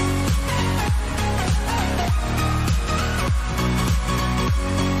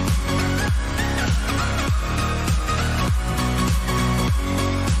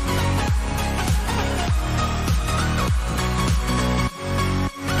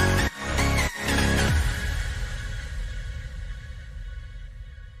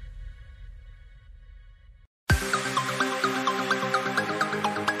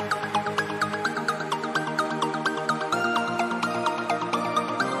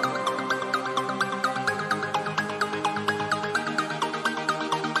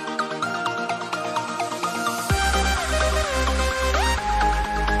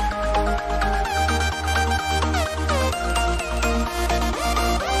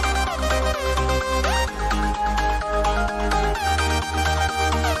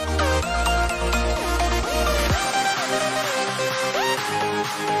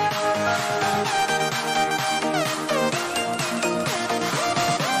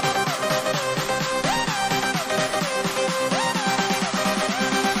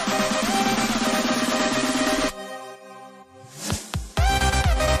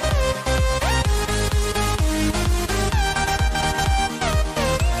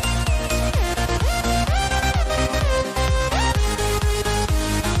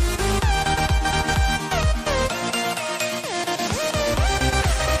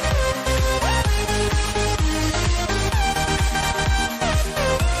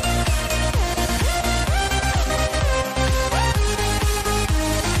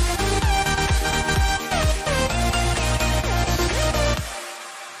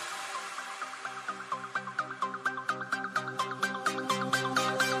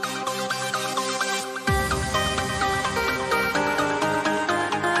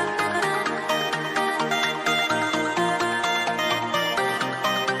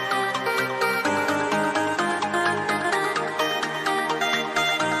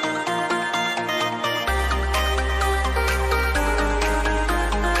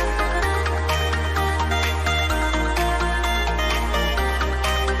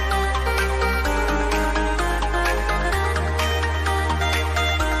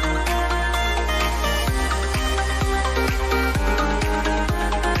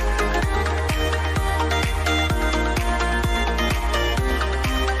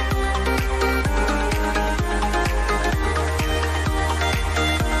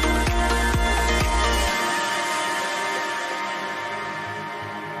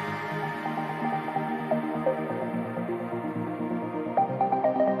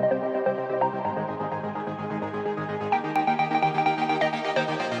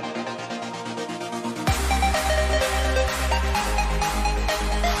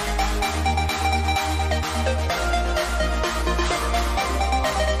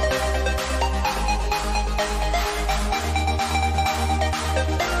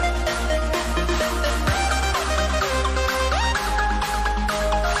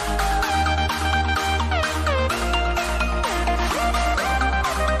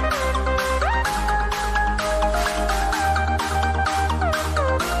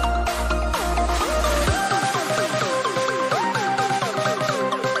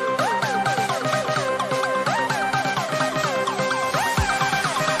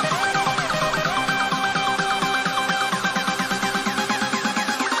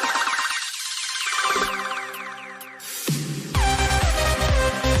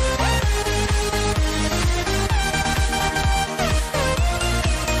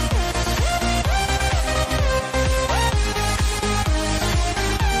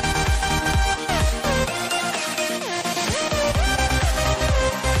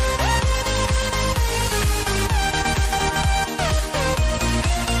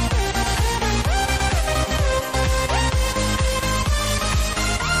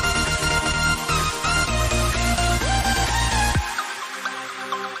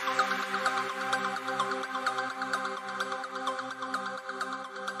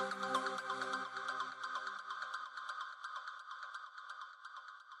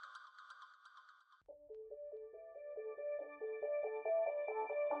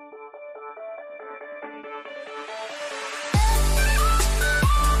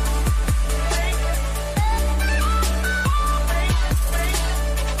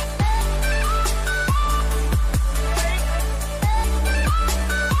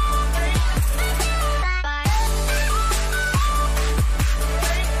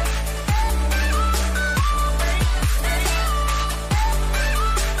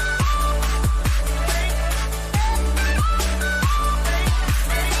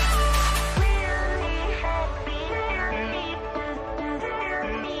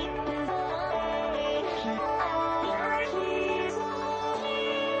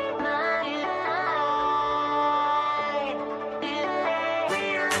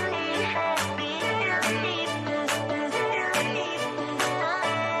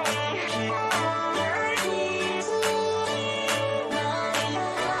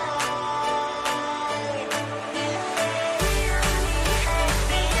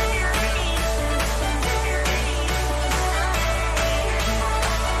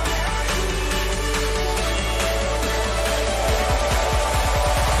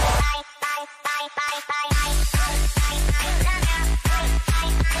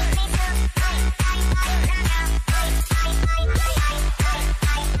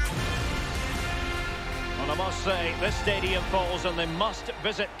 must say, this stadium falls in the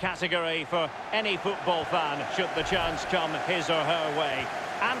must-visit category for any football fan, should the chance come his or her way.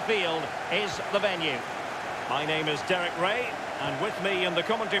 Anfield is the venue. My name is Derek Ray, and with me in the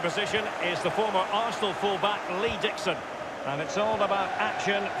commentary position is the former Arsenal fullback Lee Dixon. And it's all about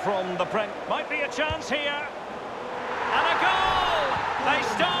action from the Prem. Might be a chance here. And a goal! They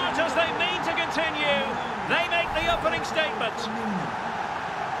start as they mean to continue. They make the opening statement.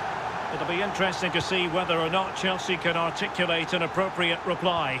 It'll be interesting to see whether or not Chelsea can articulate an appropriate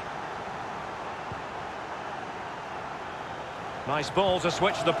reply. Nice ball to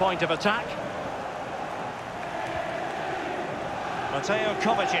switch the point of attack. Mateo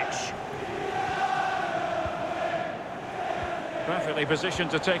Kovacic. Perfectly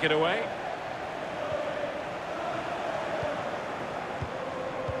positioned to take it away.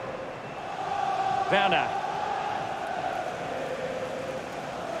 Werner.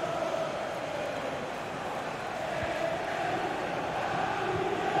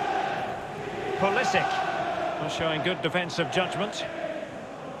 Pulisic. Showing good defensive judgment.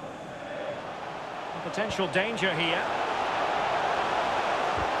 A potential danger here.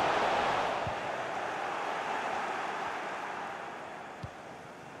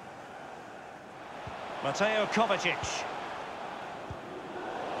 Mateo Kovacic.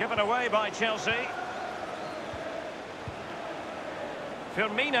 Given away by Chelsea.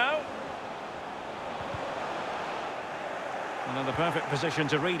 Firmino. And in the perfect position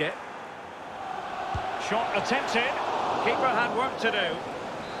to read it. Shot attempted. Keeper had work to do.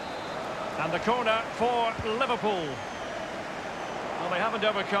 And the corner for Liverpool. Well, they haven't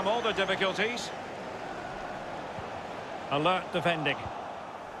overcome all the difficulties. Alert defending.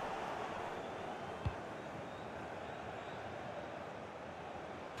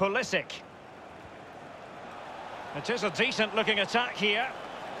 Pulisic. It is a decent-looking attack here.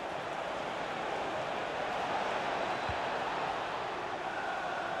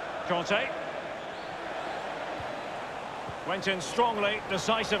 Conte. Went in strongly,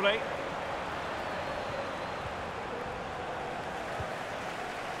 decisively.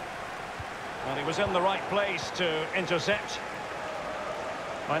 Well, he was in the right place to intercept.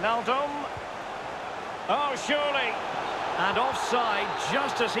 Wijnaldum. Oh, surely. And offside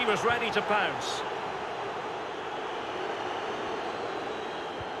just as he was ready to pounce.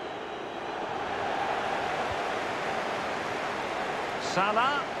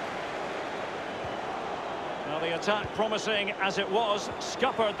 Salah. Well, the attack promising as it was,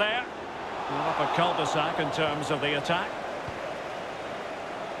 scuppered there. Well, up a cul-de-sac in terms of the attack.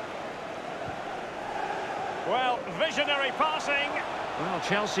 Well, visionary passing. Well,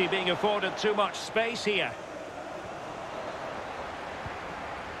 Chelsea being afforded too much space here.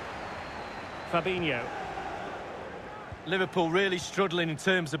 Fabinho. Liverpool really struggling in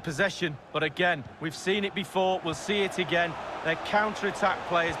terms of possession, but again, we've seen it before, we'll see it again. Their counter-attack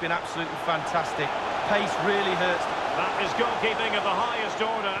play has been absolutely fantastic. Pace really hurts. That is goalkeeping of the highest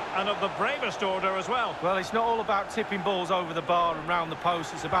order and of the bravest order as well. Well, it's not all about tipping balls over the bar and round the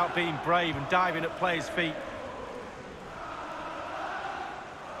post, it's about being brave and diving at players' feet.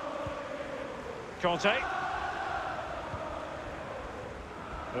 Conte.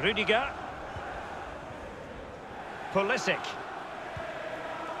 Rudiger. Pulisic.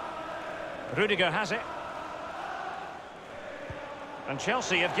 Rudiger has it. And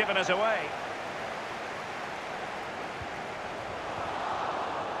Chelsea have given us away.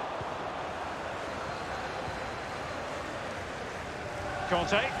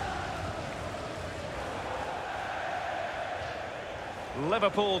 Conte.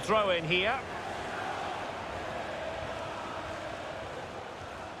 Liverpool throw in here.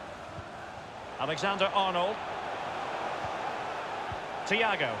 Alexander-Arnold.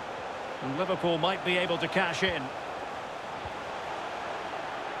 Thiago. And Liverpool might be able to cash in.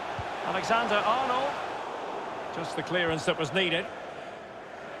 Alexander-Arnold. Just the clearance that was needed.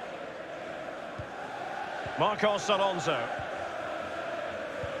 Marcos Alonso.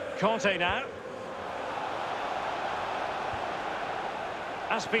 Conte now.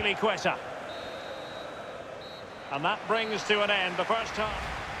 Azpilicueta. And that brings to an end the first half.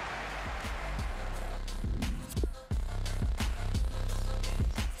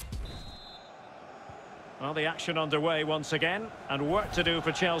 Well, the action underway once again, and work to do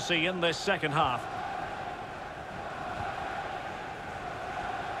for Chelsea in this second half.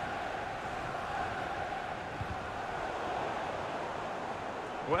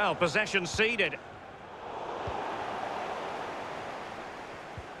 Well, possession ceded.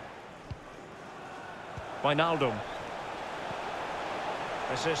 Wijnaldum.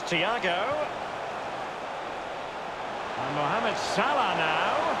 This is Thiago. And Mohamed Salah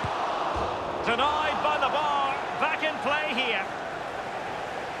now. Denied by the bar. in play here.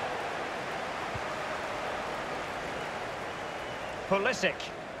 Pulisic.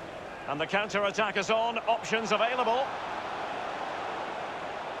 And the counter-attack is on. Options available.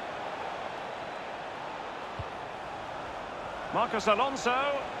 Marcos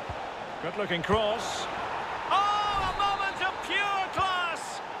Alonso. Good-looking cross. Oh, a moment of pure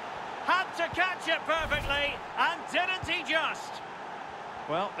class! Had to catch it perfectly, and didn't he just?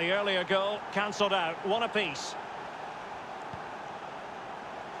 Well, the earlier goal cancelled out. One apiece.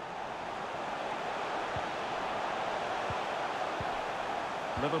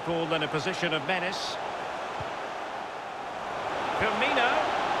 Liverpool in a position of menace. Firmino.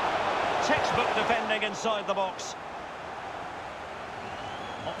 Textbook defending inside the box.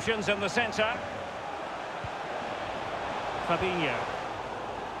 Options in the centre. Fabinho.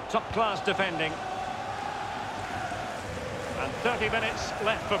 Top-class defending. And 30 minutes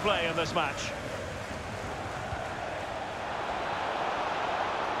left for play in this match.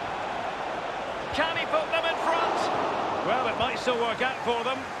 Can he put them in front? Well, it might still work out for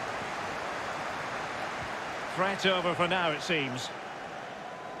them. Threat over for now, it seems.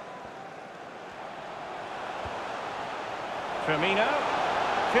 Firmino.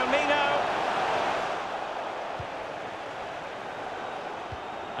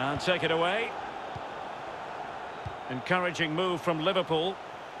 And take it away. Encouraging move from Liverpool.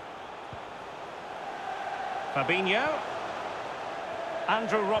 Fabinho.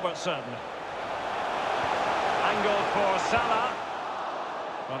 Andrew Robertson. Angle for Salah.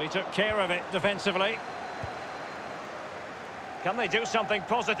 Well, he took care of it defensively. Can they do something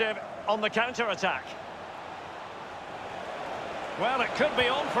positive on the counter-attack? Well, it could be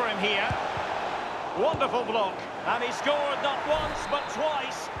on for him here. Wonderful block. And he scored not once, but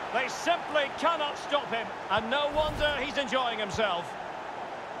twice. They simply cannot stop him. And no wonder he's enjoying himself.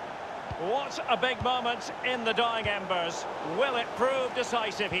 What a big moment in the dying embers. Will it prove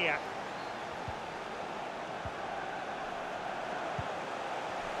decisive here?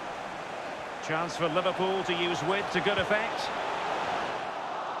 Chance for Liverpool to use width to good effect.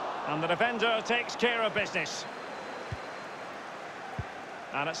 And the defender takes care of business.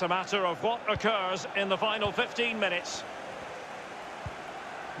 And it's a matter of what occurs in the final 15 minutes.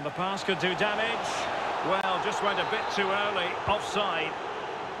 The pass could do damage. Well, just went a bit too early. Offside.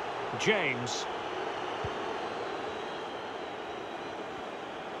 James.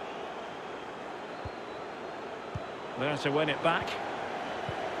 There to win it back.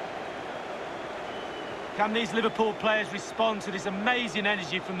 Can these Liverpool players respond to this amazing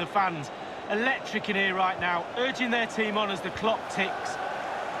energy from the fans? Electric in here right now, urging their team on as the clock ticks.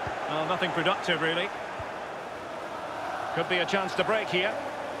 Well, nothing productive, really. Could be a chance to break here.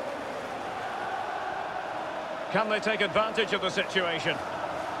 Can they take advantage of the situation?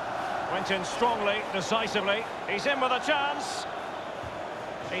 Went in strongly, decisively. He's in with a chance.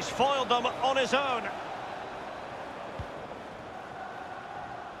 He's foiled them on his own.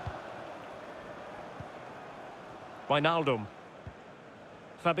 Wijnaldum.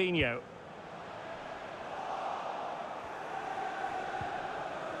 Fabinho.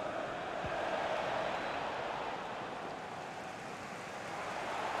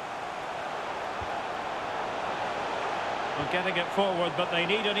 Well, getting it forward, but they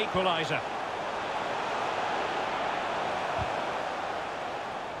need an equaliser.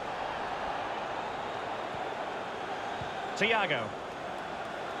 Thiago.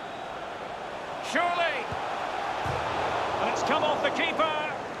 Surely! And it's come off the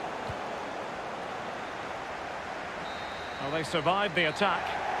keeper. Well, they survived the attack.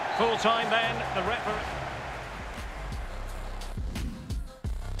 Full time then, the referee.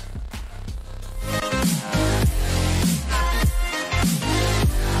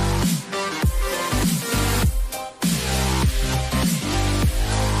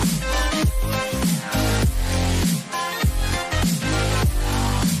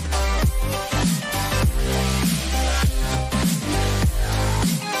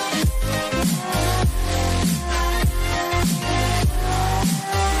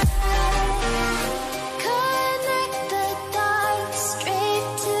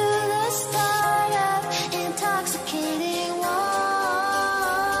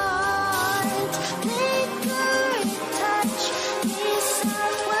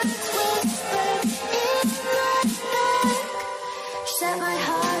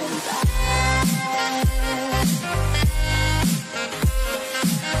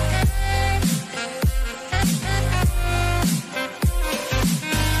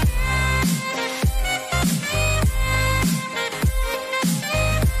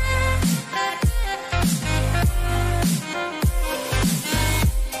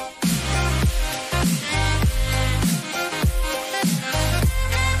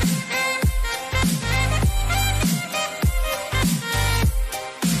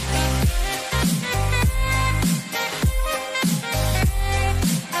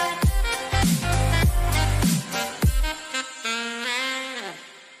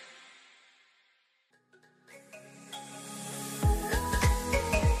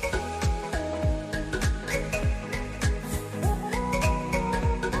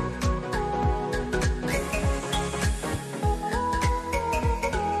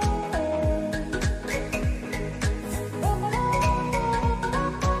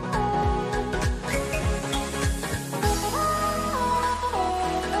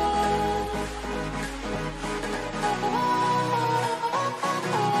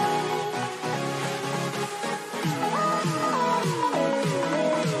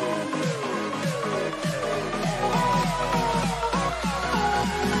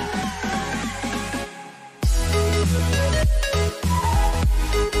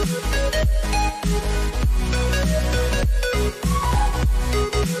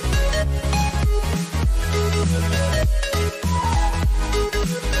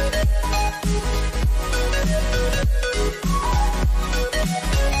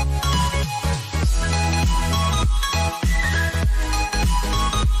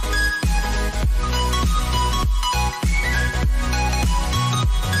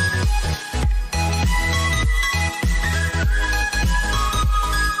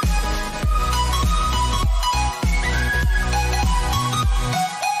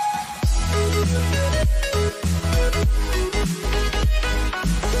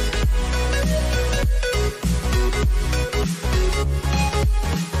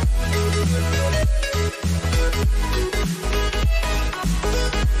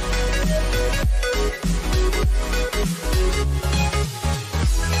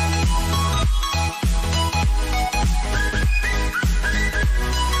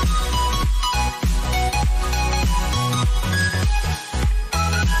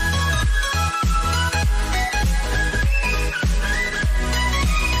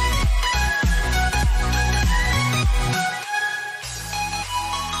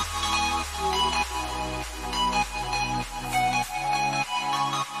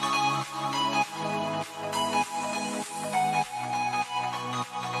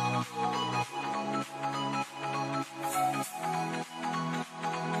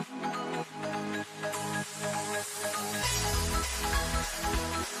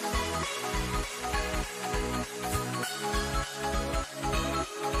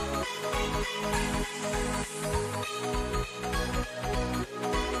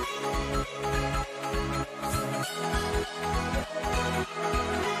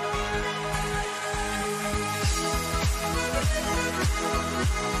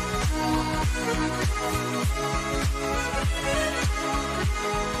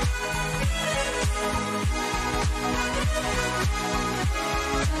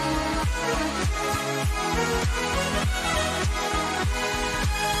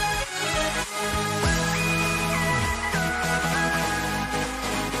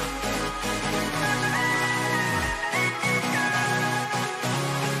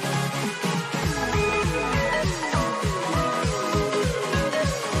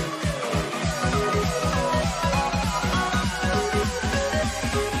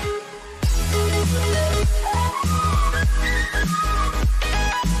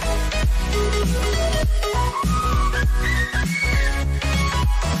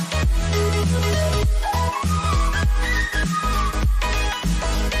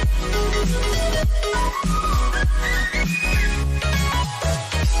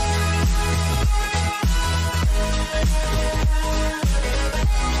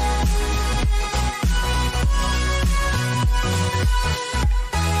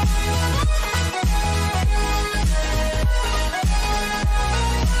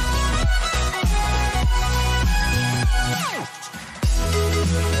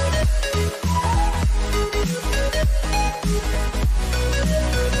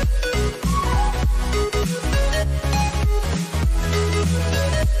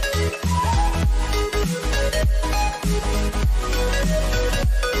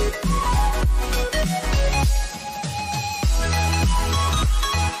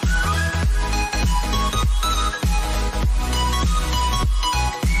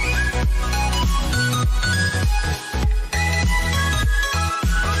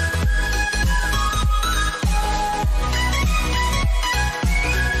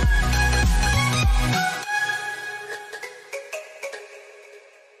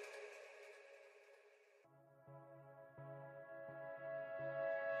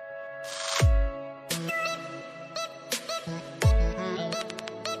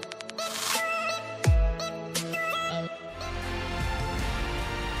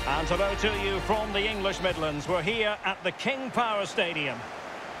 And hello to you from the English Midlands. We're here at the King Power Stadium.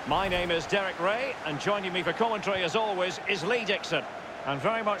 My name is Derek Ray, and joining me for commentary, as always, is Lee Dixon. And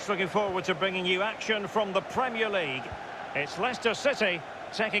very much looking forward to bringing you action from the Premier League. It's Leicester City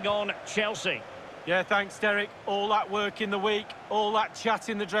taking on Chelsea. Yeah, thanks, Derek. All that work in the week, all that chat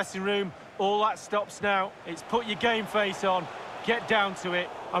in the dressing room, all that stops now. It's put your game face on, get down to it.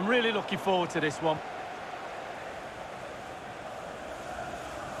 I'm really looking forward to this one.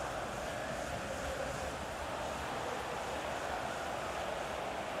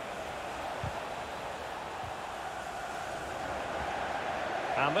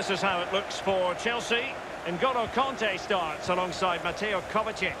 And this is how it looks for Chelsea. N'Golo Kanté starts alongside Mateo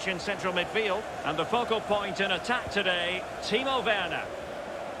Kovacic in central midfield. And the focal point in attack today, Timo Werner.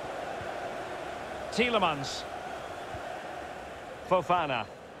 Tielemans. Fofana.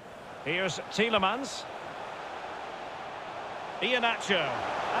 Here's Tielemans. Iheanacho.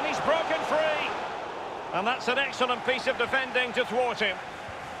 And he's broken free. And that's an excellent piece of defending to thwart him.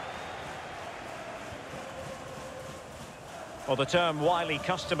 Well, the term wily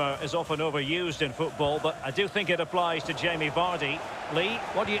customer is often overused in football, but I do think it applies to Jamie Vardy. Lee,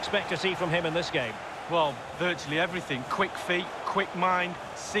 what do you expect to see from him in this game? Well, virtually everything. Quick feet, quick mind,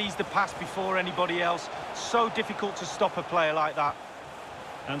 sees the pass before anybody else. So difficult to stop a player like that.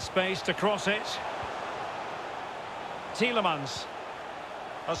 And space to cross it. Tielemans.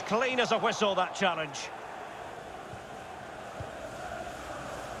 As clean as a whistle, that challenge.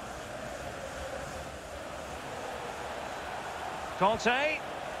 Kanté.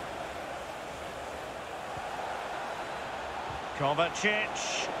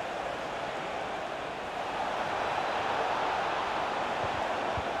 Kovacic.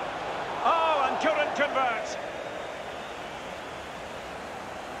 Oh, and couldn't convert.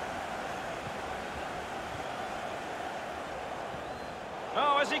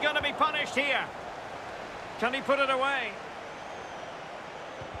 Oh, is he going to be punished here? Can he put it away?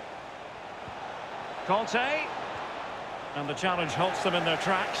 Kanté. And the challenge halts them in their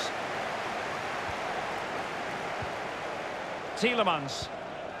tracks. Tielemans.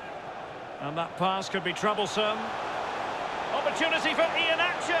 And that pass could be troublesome. Opportunity for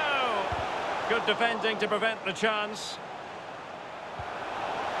Iheanacho. Good defending to prevent the chance.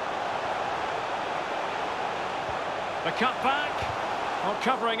 The cutback. Well,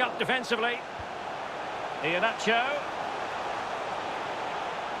 covering up defensively. Iheanacho.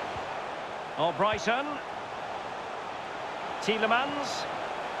 Brighton. Tielemans.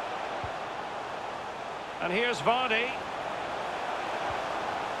 And here's Vardy.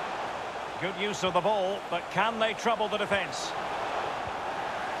 Good use of the ball, but can they trouble the defence?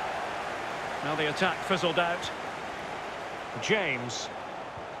 Now the attack fizzled out. James.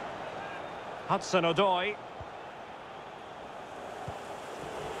 Hudson-Odoi.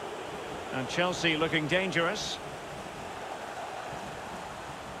 And Chelsea looking dangerous.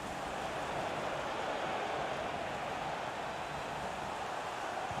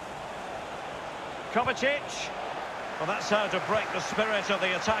 Kovacic. Well, that's how to break the spirit of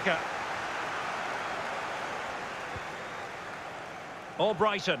the attacker.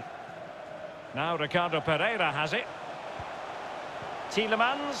 Albrighton. Now Ricardo Pereira has it.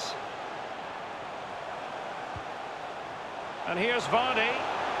 Tielemans. And here's Vardy.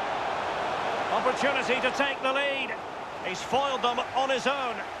 Opportunity to take the lead. He's foiled them on his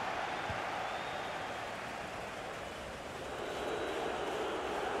own.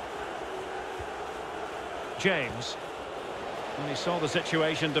 James. And he saw the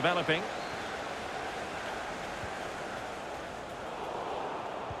situation developing.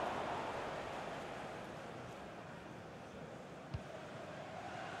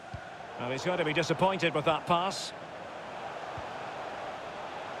 Well, he's going to be disappointed with that pass.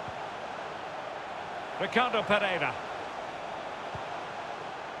 Ricardo Pereira.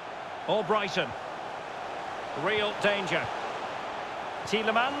 Albrighton. Real danger.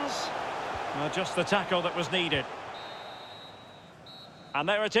 Tielemans. Just the tackle that was needed. And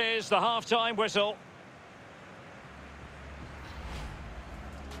there it is, the half-time whistle.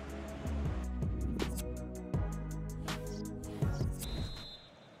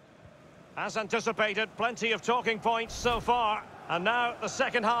 As anticipated, plenty of talking points so far. And now the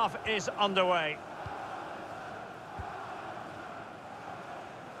second half is underway.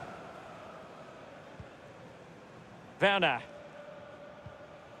 Werner.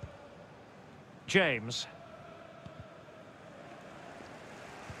 James.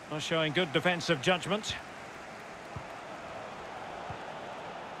 Well, showing good defensive judgment.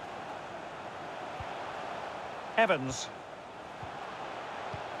 Evans.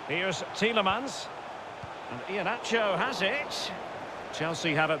 Here's Tielemans. And Iheanacho has it.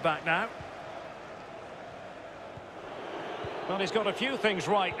 Chelsea have it back now. Well, he's got a few things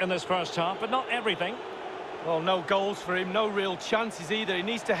right in this first half, but not everything. Well, no goals for him, no real chances either. He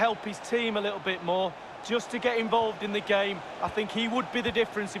needs to help his team a little bit more, just to get involved in the game. I think he would be the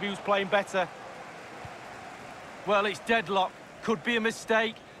difference if he was playing better. Well, it's deadlock. Could be a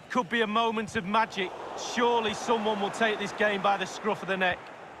mistake, could be a moment of magic. Surely someone will take this game by the scruff of the neck.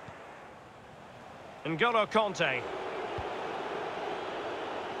 N'Golo Kanté.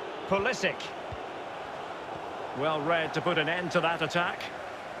 Pulisic. Well read to put an end to that attack.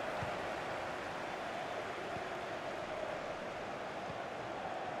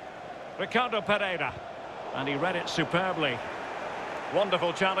 Ricardo Pereira. And he read it superbly.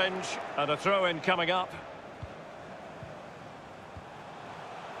 Wonderful challenge, and a throw-in coming up.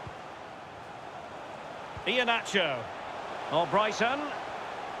 Iheanacho. Albrighton.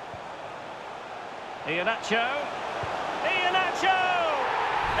 Iheanacho. Iheanacho!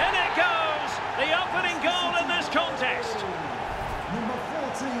 In it goes! The opening goal in this contest. Number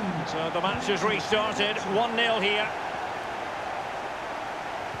 14. So the match has restarted. 1-0 here.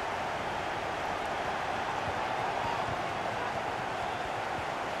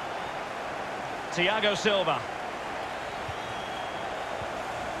 Thiago Silva.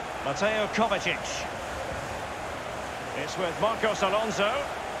 Mateo Kovacic. It's with Marcos Alonso.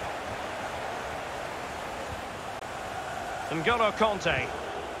 N'Golo Kanté.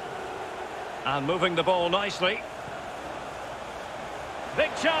 And moving the ball nicely.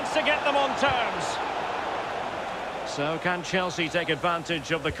 Big chance to get them on terms. So can Chelsea take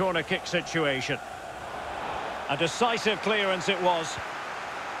advantage of the corner kick situation? A decisive clearance it was.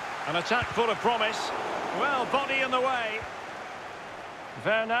 An attack full of promise. Well, body in the way.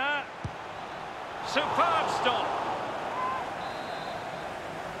 Werner. Superb stop.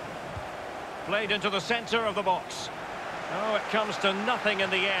 Played into the centre of the box. Oh, it comes to nothing in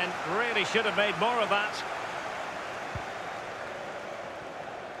the end. Really should have made more of that.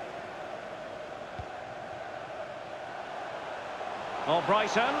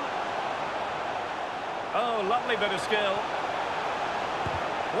 Albrighton. Oh, lovely bit of skill.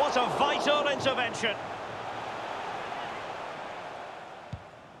 What a vital intervention.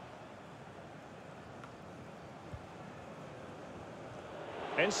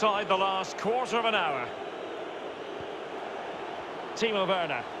 Inside the last quarter of an hour. Timo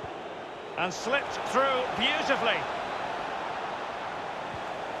Werner. And slipped through beautifully.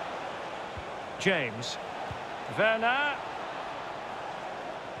 James. Werner.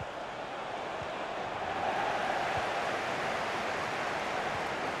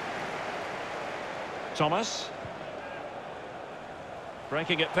 Thomas.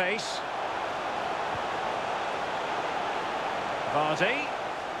 Breaking at pace. Vardy.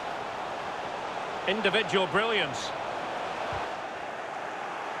 Individual brilliance.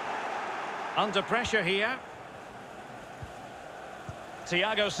 Under pressure here.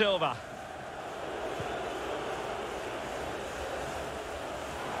 Thiago Silva.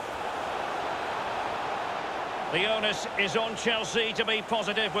 The onus is on Chelsea to be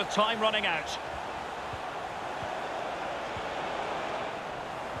positive with time running out.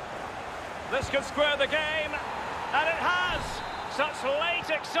 This could square the game, and it has! Such late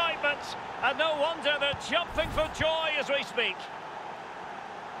excitement, and no wonder they're jumping for joy as we speak.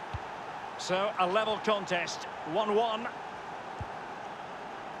 So, a level contest, 1-1.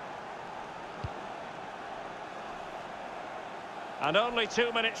 And only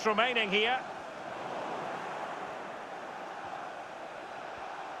 2 minutes remaining here.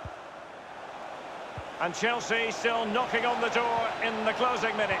 And Chelsea still knocking on the door in the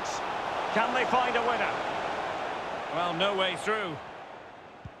closing minutes. Can they find a winner? Well, no way through.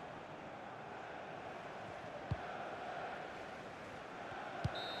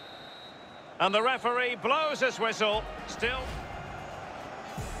 And the referee blows his whistle. Still...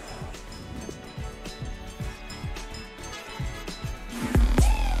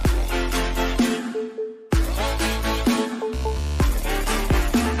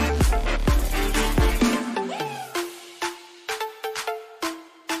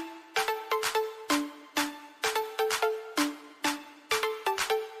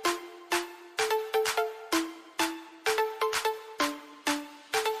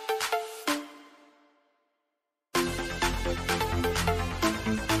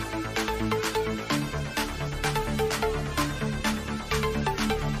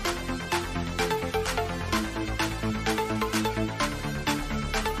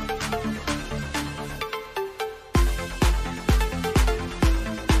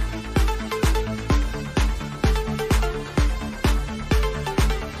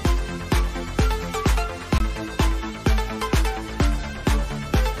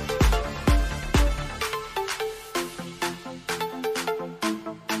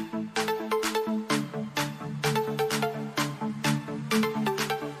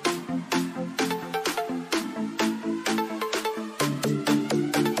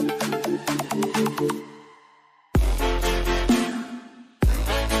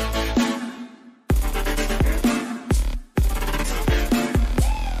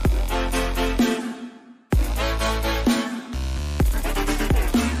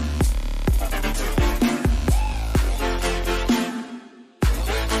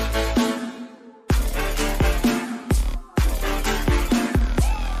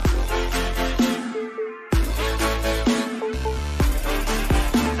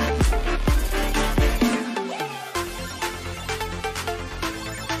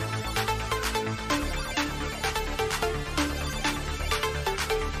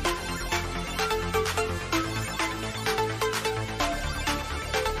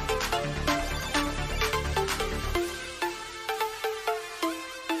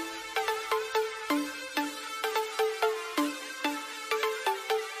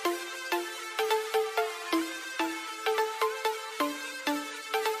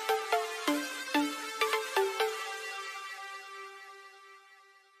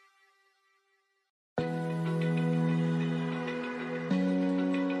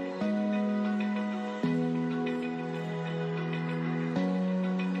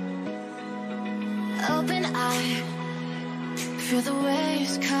 Open eye, feel the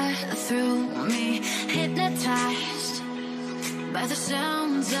waves cut through me, hypnotized by the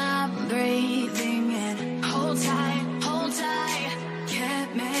sounds I'm breathing in. Hold tight,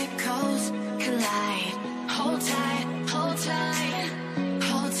 chemicals collide. Hold tight, hold tight,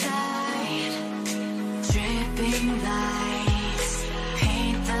 hold tight. Dripping lights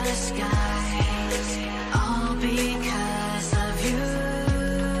paint the skies, all because of you.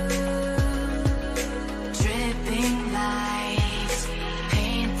 Dripping lights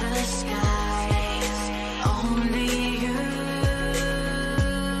paint the skies, only you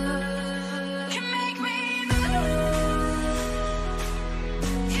can make me move.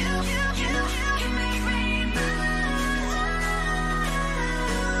 You can make me move.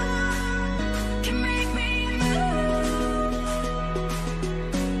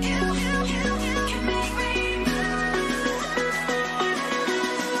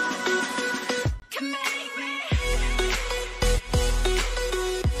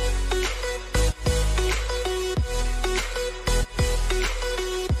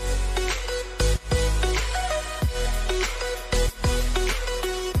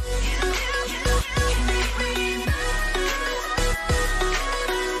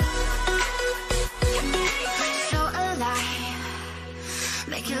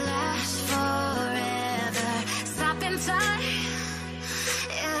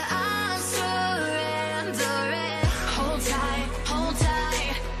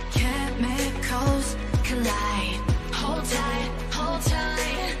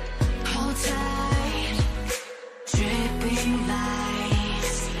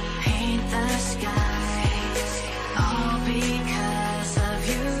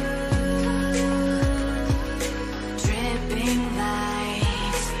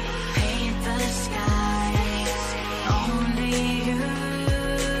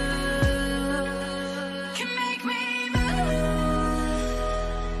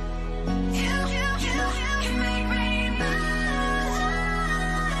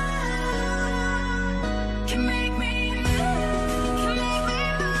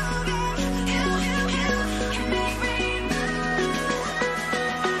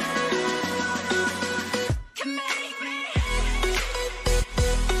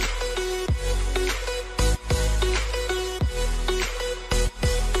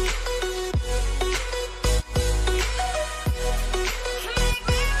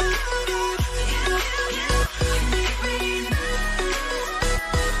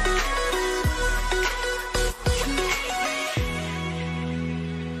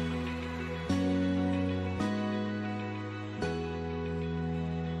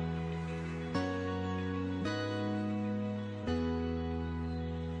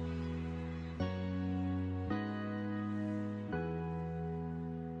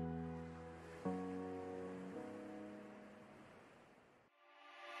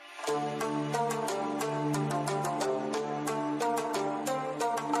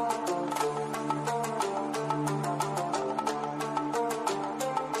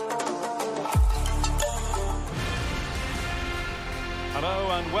 Hello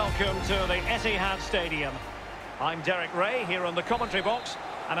and welcome to the Etihad Stadium. I'm Derek Ray here on the commentary box,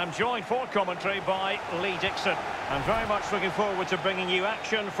 and I'm joined for commentary by Lee Dixon. I'm very much looking forward to bringing you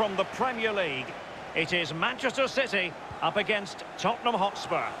action from the Premier League. It is Manchester City up against Tottenham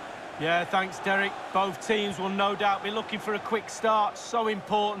Hotspur. Yeah, thanks, Derek. Both teams will no doubt be looking for a quick start. So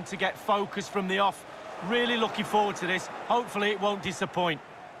important to get focus from the off. Really looking forward to this. Hopefully it won't disappoint.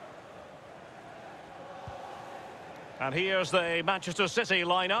 And here's the Manchester City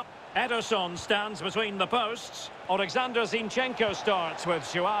lineup. Ederson stands between the posts. Alexander Zinchenko starts with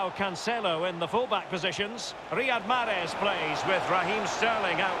Joao Cancelo in the fullback positions. Riyad Mahrez plays with Raheem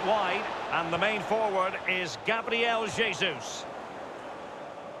Sterling out wide. And the main forward is Gabriel Jesus.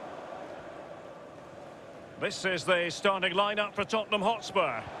 This is the starting lineup for Tottenham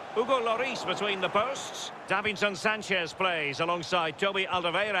Hotspur. Hugo Lloris between the posts. Davinson Sanchez plays alongside Toby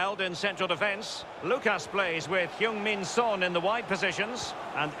Alderweireld in central defence. Lucas plays with Heung-min Son in the wide positions.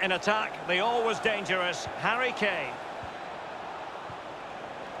 And in attack, the always dangerous Harry Kane.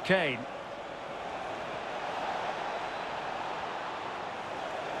 Kane.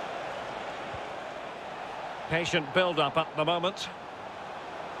 Patient build-up at the moment.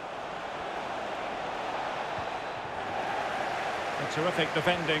 Terrific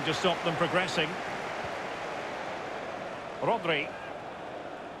defending to stop them progressing. Rodri.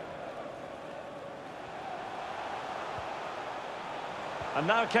 And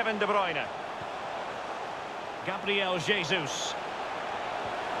now Kevin De Bruyne. Gabriel Jesus.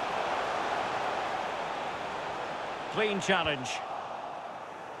 Clean challenge.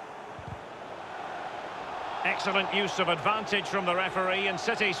 Excellent use of advantage from the referee in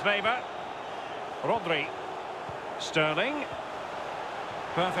City's favour. Rodri. Sterling.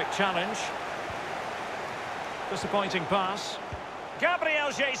 Perfect challenge. Disappointing pass. Gabriel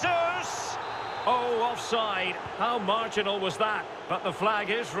Jesus! Oh, offside. How marginal was that? But the flag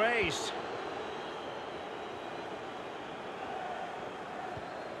is raised.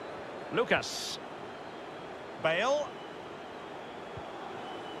 Lucas. Bale.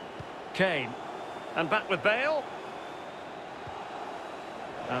 Kane. And back with Bale.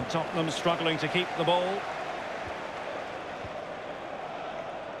 And Tottenham struggling to keep the ball.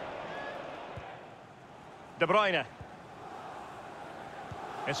 De Bruyne.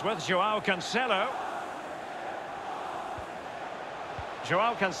 It's with Joao Cancelo.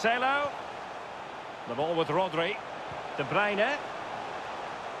 Joao Cancelo. The ball with Rodri. De Bruyne.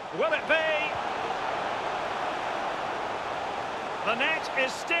 Will it be? The net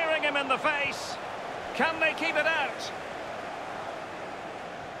is staring him in the face. Can they keep it out?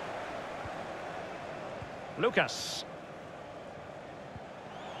 Lucas.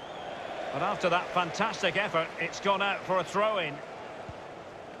 But after that fantastic effort, it's gone out for a throw-in.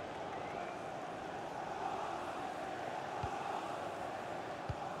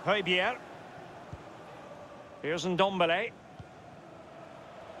 Højbjerg. Here's Ndombele.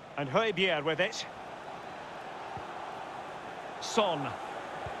 And Højbjerg with it. Son.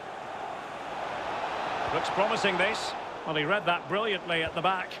 Looks promising, this. Well, he read that brilliantly at the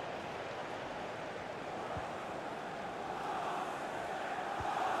back.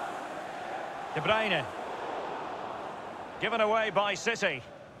 De Bruyne. Given away by City.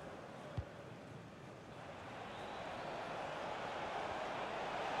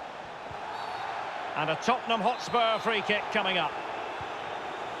 And a Tottenham Hotspur free kick coming up.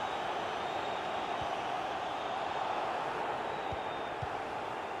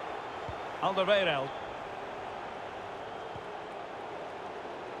 Alderweireld.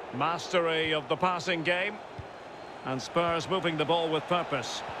 Mastery of the passing game. And Spurs moving the ball with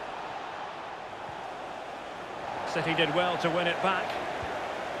purpose. City did well to win it back.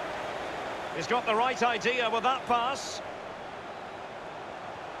 He's got the right idea with that pass.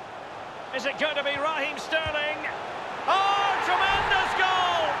 Is it going to be Raheem Sterling? Oh, tremendous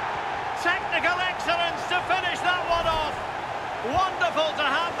goal! Technical excellence to finish that one off. Wonderful to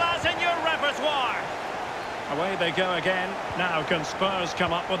have that in your repertoire. Away they go again. Now can Spurs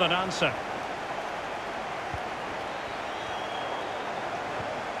come up with an answer?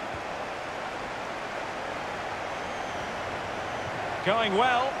 Going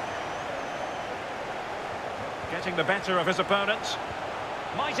well. Getting the better of his opponent.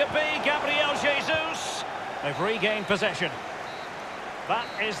 Might it be Gabriel Jesus? They've regained possession. That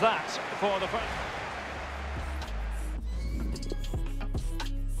is that for the first.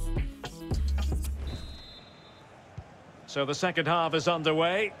 So the second half is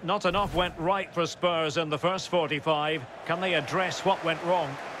underway. Not enough went right for Spurs in the first 45. Can they address what went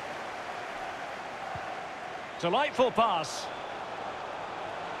wrong? Delightful pass.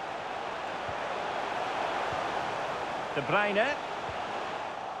 De Bruyne.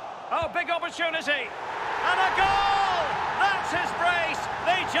 Oh, big opportunity. And a goal! That's his brace.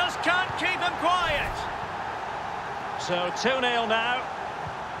 They just can't keep him quiet. So 2-0 now.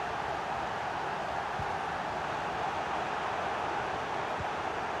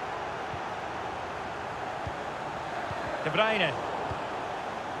 De Bruyne.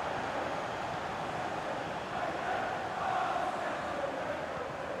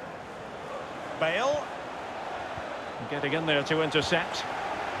 Bale. Getting in there to intercept.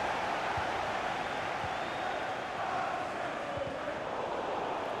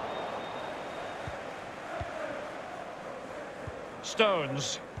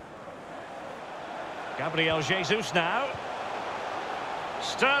 Stones. Gabriel Jesus now.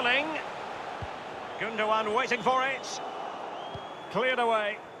 Sterling. Gundogan waiting for it. Cleared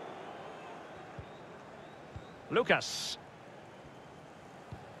away. Lucas.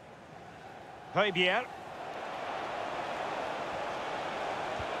 Højbjerg.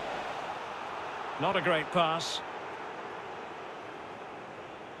 Not a great pass.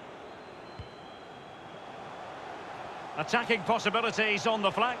 Attacking possibilities on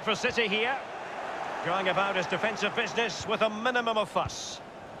the flank for City here. Going about his defensive business with a minimum of fuss.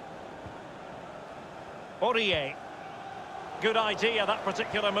 Aurier. Good idea, that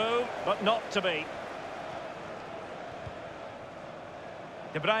particular move, but not to be.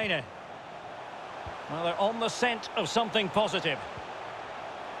 De Bruyne. Well, they're on the scent of something positive.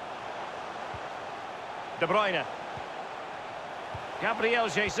 De Bruyne. Gabriel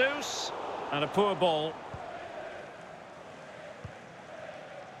Jesus. And a poor ball.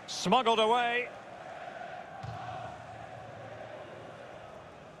 Smuggled away.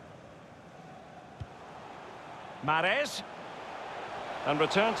 Mahrez. And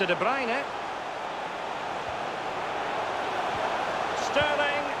return to De Bruyne.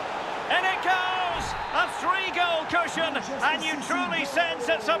 Sterling. In it goes! A 3-goal cushion. And you truly sense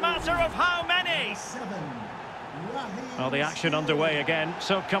it's a matter of how many. Well, the action underway again.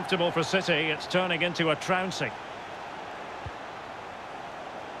 So comfortable for City, it's turning into a trouncing.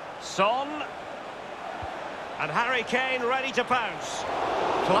 Son. And Harry Kane ready to pounce.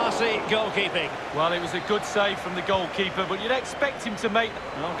 Classy goalkeeping. Well, it was a good save from the goalkeeper, but you'd expect him to make...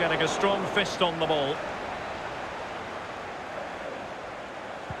 Well, getting a strong fist on the ball.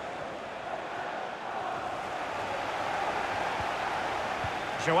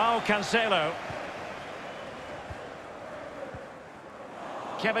 Joao Cancelo.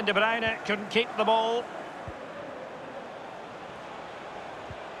 Kevin De Bruyne couldn't keep the ball.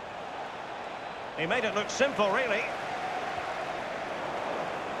 He made it look simple, really.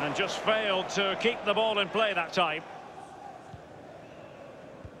 And just failed to keep the ball in play that time.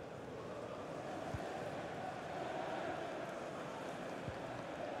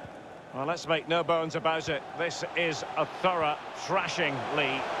 Well, let's make no bones about it. This is a thorough thrashing,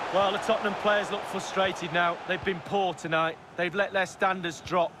 Lee. Well, the Tottenham players look frustrated now. They've been poor tonight. They've let their standards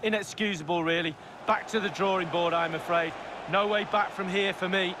drop. Inexcusable, really. Back to the drawing board, I'm afraid. No way back from here for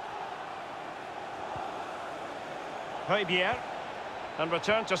me. Højbjerg. And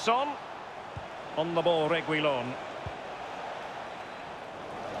return to Son. On the ball, Reguilon.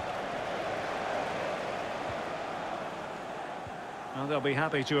 Well, they'll be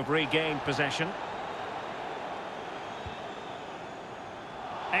happy to have regained possession.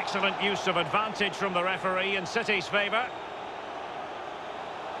 Excellent use of advantage from the referee in City's favour.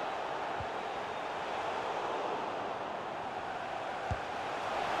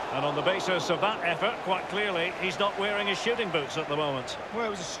 And on the basis of that effort, quite clearly, he's not wearing his shooting boots at the moment. Well, it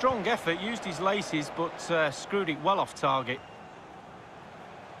was a strong effort, used his laces, but screwed it well off target.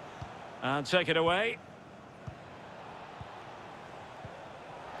 And take it away.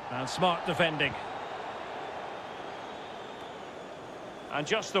 And smart defending. And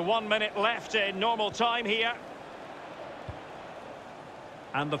just the 1 minute left in normal time here.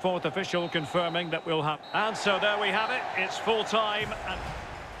 And the fourth official confirming that we'll have... And so there we have it. It's full time. And...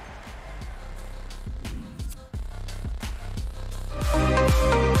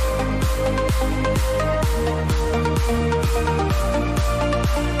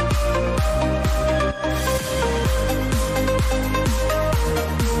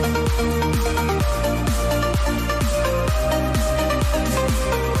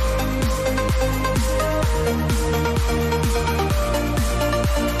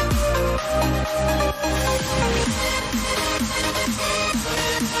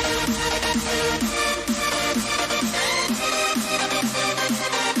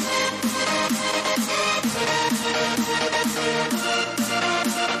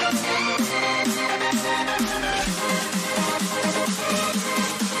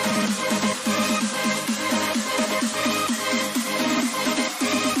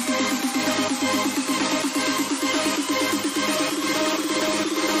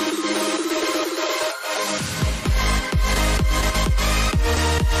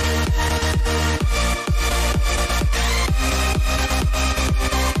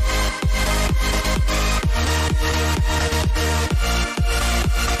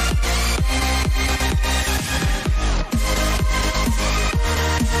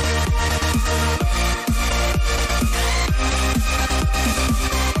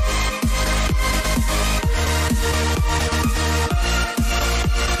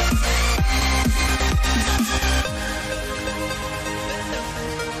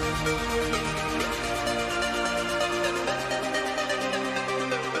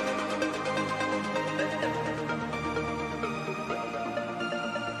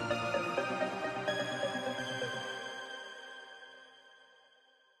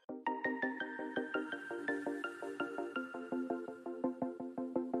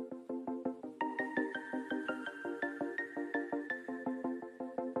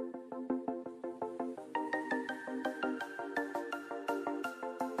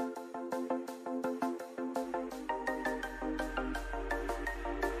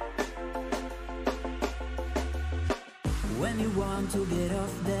 When you want to get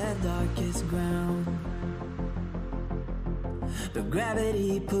off the darkest ground, but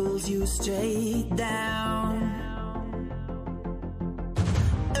gravity pulls you straight down.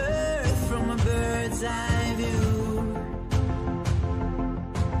 Earth from a bird's eye view.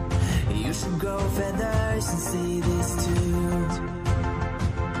 You should grow feathers and see this too.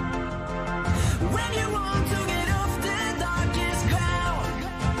 When you want to get off the darkest ground,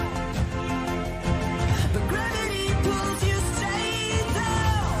 but gravity pulls you straight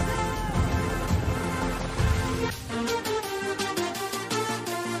down.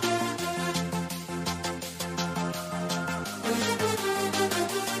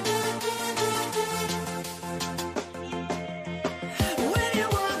 When you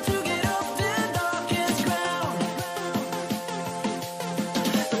want to get off the darkest ground,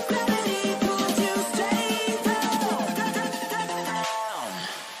 but gravity pulls you straight down. Clear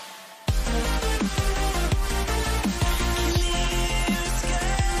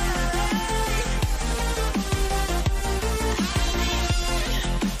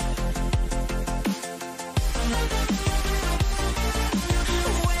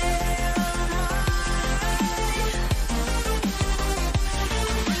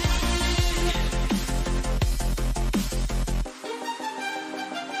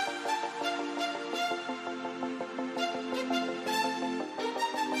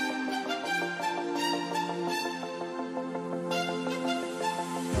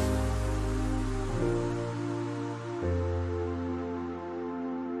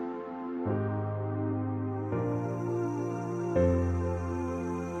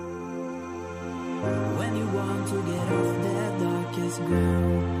When you want to get off the darkest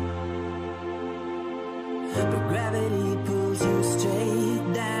ground, but gravity pulls you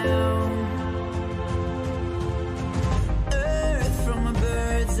straight down. Earth from a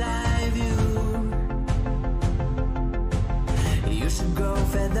bird's eye view. You should grow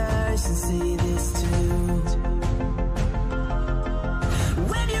feathers and see this too.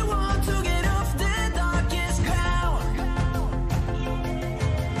 When you want to get off the darkest ground,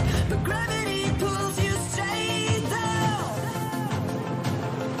 but gravity pulls you straight down.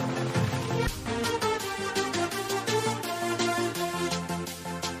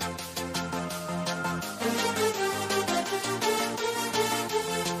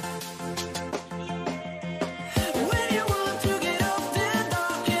 When you want to get off the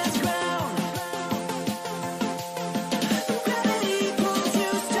darkest ground, but gravity pulls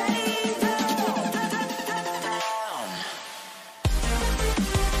you straight down.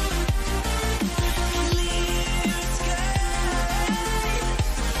 Clear sky.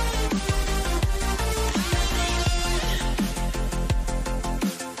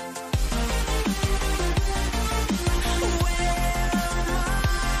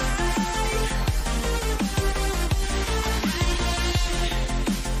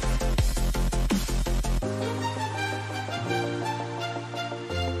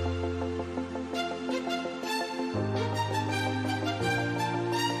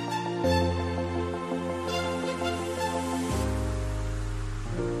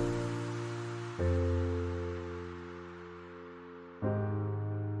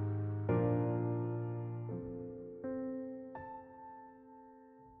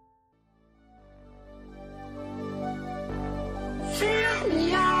 Fill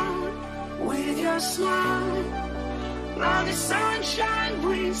me out with your smile. Now the sunshine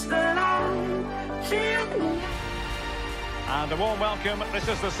brings the light. Fill me out. And a warm welcome. This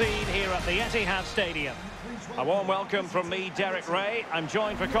is the scene here at the Etihad Stadium. A warm welcome from me, Derek Ray. I'm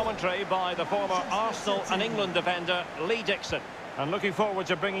joined for commentary by the former Arsenal and England defender, Lee Dixon. And looking forward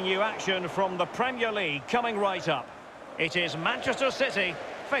to bringing you action from the Premier League coming right up. It is Manchester City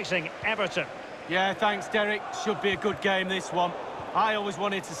facing Everton. Yeah, thanks, Derek. Should be a good game, this one. I always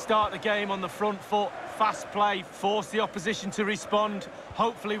wanted to start the game on the front foot, fast play, force the opposition to respond.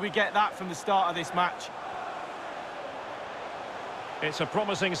 Hopefully we get that from the start of this match. It's a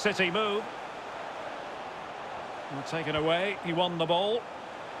promising City move. And taken away, he won the ball.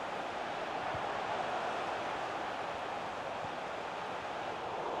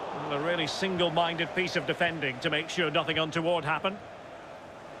 And a really single-minded piece of defending to make sure nothing untoward happened.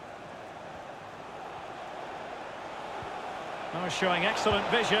 Now showing excellent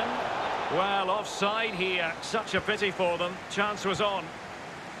vision. Well, offside here. Such a pity for them. Chance was on.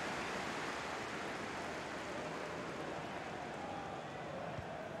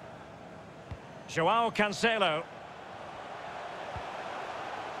 Joao Cancelo.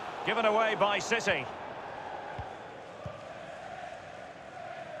 Given away by City.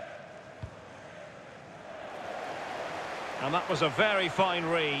 And that was a very fine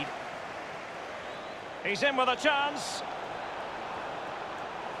read. He's in with a chance.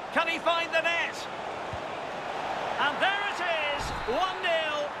 Can he find the net? And there it is,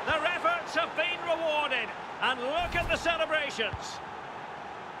 1-0. Their efforts have been rewarded. And look at the celebrations.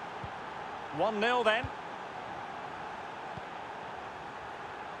 1-0 then.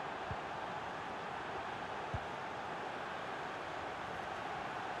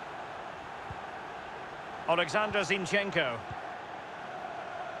 Alexander Zinchenko.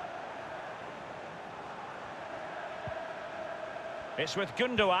 It's with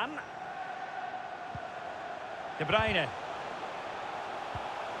Gundogan. De Bruyne.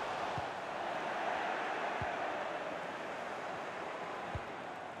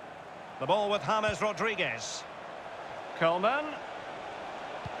 The ball with James Rodriguez. Coleman.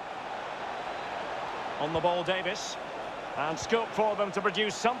 On the ball, Davis. And scope for them to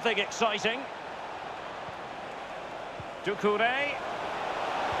produce something exciting. Doucouré.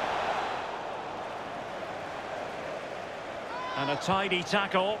 And a tidy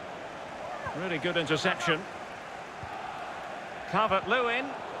tackle. Really good interception. Calvert-Lewin.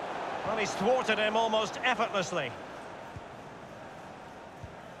 Well, he's thwarted him almost effortlessly.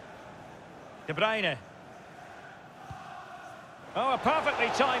 De Bruyne. Oh, a perfectly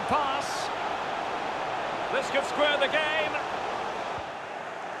timed pass. This could square the game.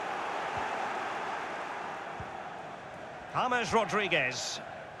 James Rodriguez.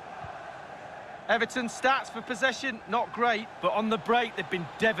 Everton's stats for possession, not great, but on the break they've been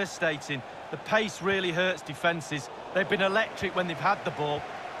devastating. The pace really hurts defences. They've been electric when they've had the ball.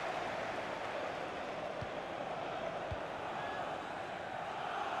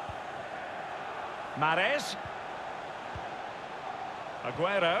 Mahrez.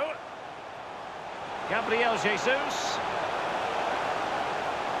 Aguero. Gabriel Jesus.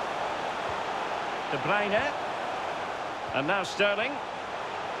 De Bruyne. And now Sterling.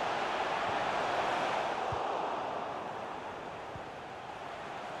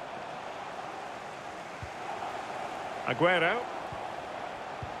 Aguero.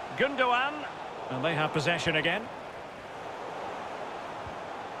 Gundogan. And they have possession again.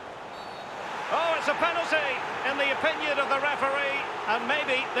 Oh, it's a penalty, in the opinion of the referee. And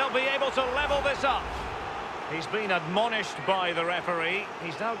maybe they'll be able to level this up. He's been admonished by the referee.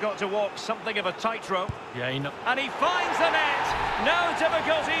 He's now got to walk something of a tightrope. Yeah, and he finds the net. No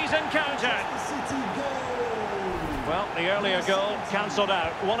difficulties encountered. City goal. Well, the earlier goal cancelled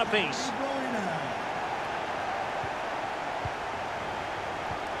out. One apiece. De Bruyne.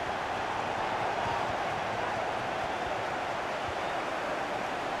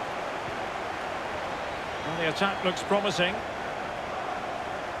 Well, the attack looks promising.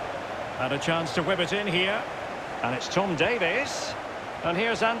 And a chance to whip it in here. And it's Tom Davies. And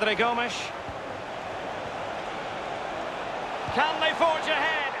here's Andre Gomes. Can they forge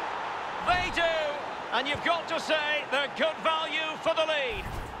ahead? They do. And you've got to say they're good value for the lead.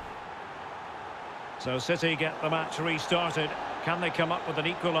 So City get the match restarted. Can they come up with an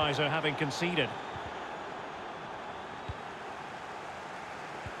equaliser having conceded?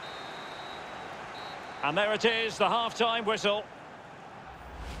 And there it is, the half-time whistle.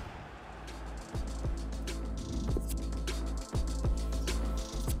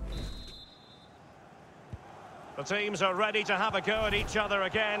 The teams are ready to have a go at each other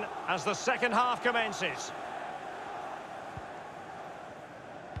again as the second half commences.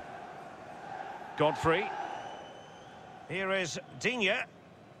 Godfrey. Here is Digne.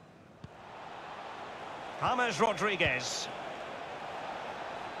 James Rodriguez.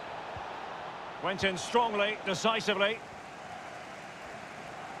 Went in strongly, decisively.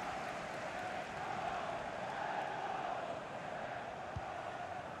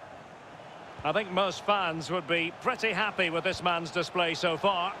 I think most fans would be pretty happy with this man's display so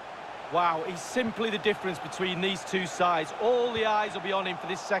far. Wow, he's simply the difference between these two sides. All the eyes will be on him for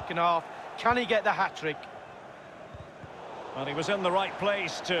this second half. Can he get the hat-trick? Well, he was in the right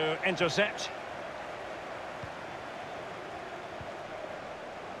place to intercept.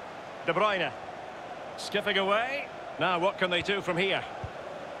 De Bruyne. Skipping away. Now, what can they do from here?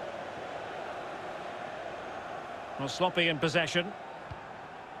 Well, sloppy in possession.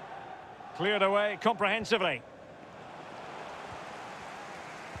 Cleared away comprehensively.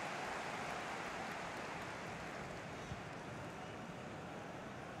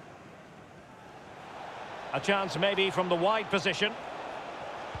 A chance maybe from the wide position.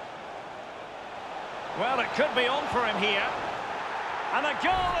 Well, it could be on for him here. And a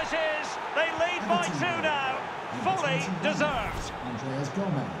goal it is. They lead by 2 now. Fully deserved. Andreas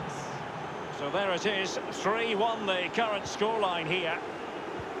Gomez. So there it is. 3-1 the current scoreline here.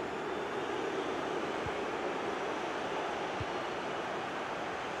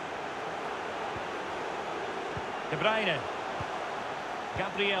 De Bruyne.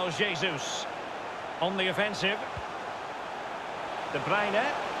 Gabriel Jesus on the offensive. De Bruyne.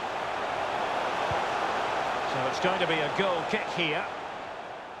 So it's going to be a goal kick here.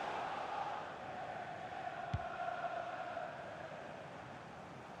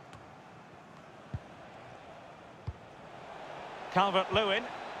 Calvert-Lewin.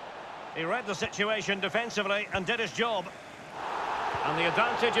 He read the situation defensively and did his job. And the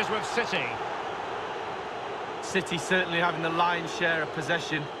advantage is with City. City certainly having the lion's share of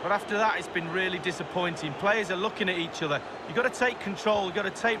possession, but after that it's been really disappointing. Players are looking at each other. You've got to take control, you've got to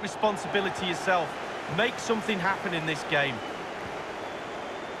take responsibility yourself. Make something happen in this game.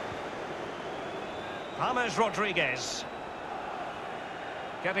 James Rodriguez.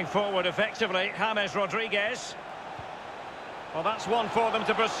 Getting forward effectively, James Rodriguez. Well, that's one for them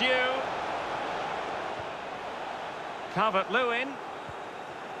to pursue. Calvert-Lewin.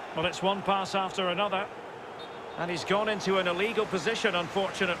 Well, it's one pass after another. And he's gone into an illegal position,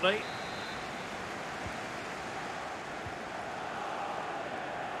 unfortunately.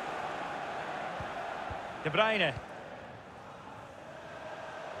 De Bruyne.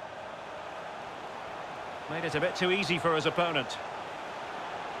 Made it a bit too easy for his opponent.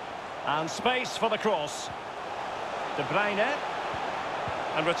 And space for the cross. De Bruyne.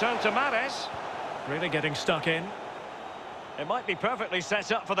 And return to Mahrez. Really getting stuck in. It might be perfectly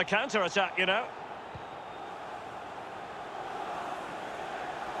set up for the counter-attack, you know.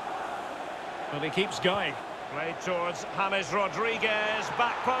 Well, he keeps going. Played towards James Rodriguez.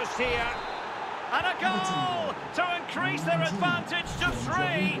 Back post here. And a goal to increase their advantage to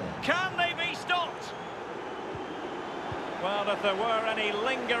 3. Can they be stopped? Well, if there were any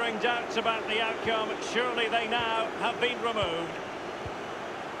lingering doubts about the outcome, surely they now have been removed.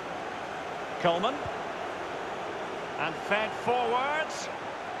 Coleman. And fed forwards.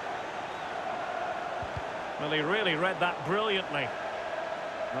 Well, he really read that brilliantly.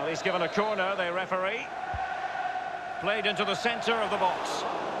 Well, he's given a corner, the referee. Played into the centre of the box.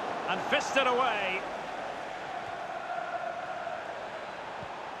 And fisted away.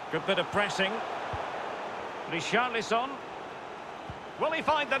 Good bit of pressing. Richarlison. Will he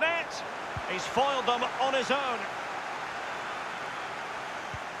find the net? He's foiled them on his own.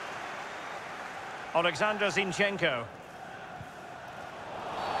 Alexander Zinchenko.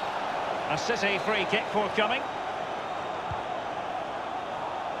 A City free kick forthcoming.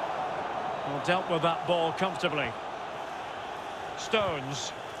 Well, dealt with that ball comfortably.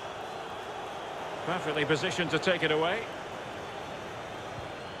 Stones. Perfectly positioned to take it away.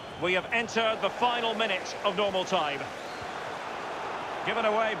 We have entered the final minute of normal time. Given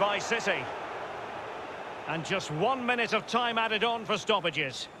away by City. And just 1 minute of time added on for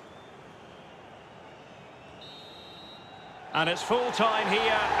stoppages. And it's full time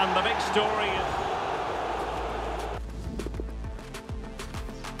here, and the big story is...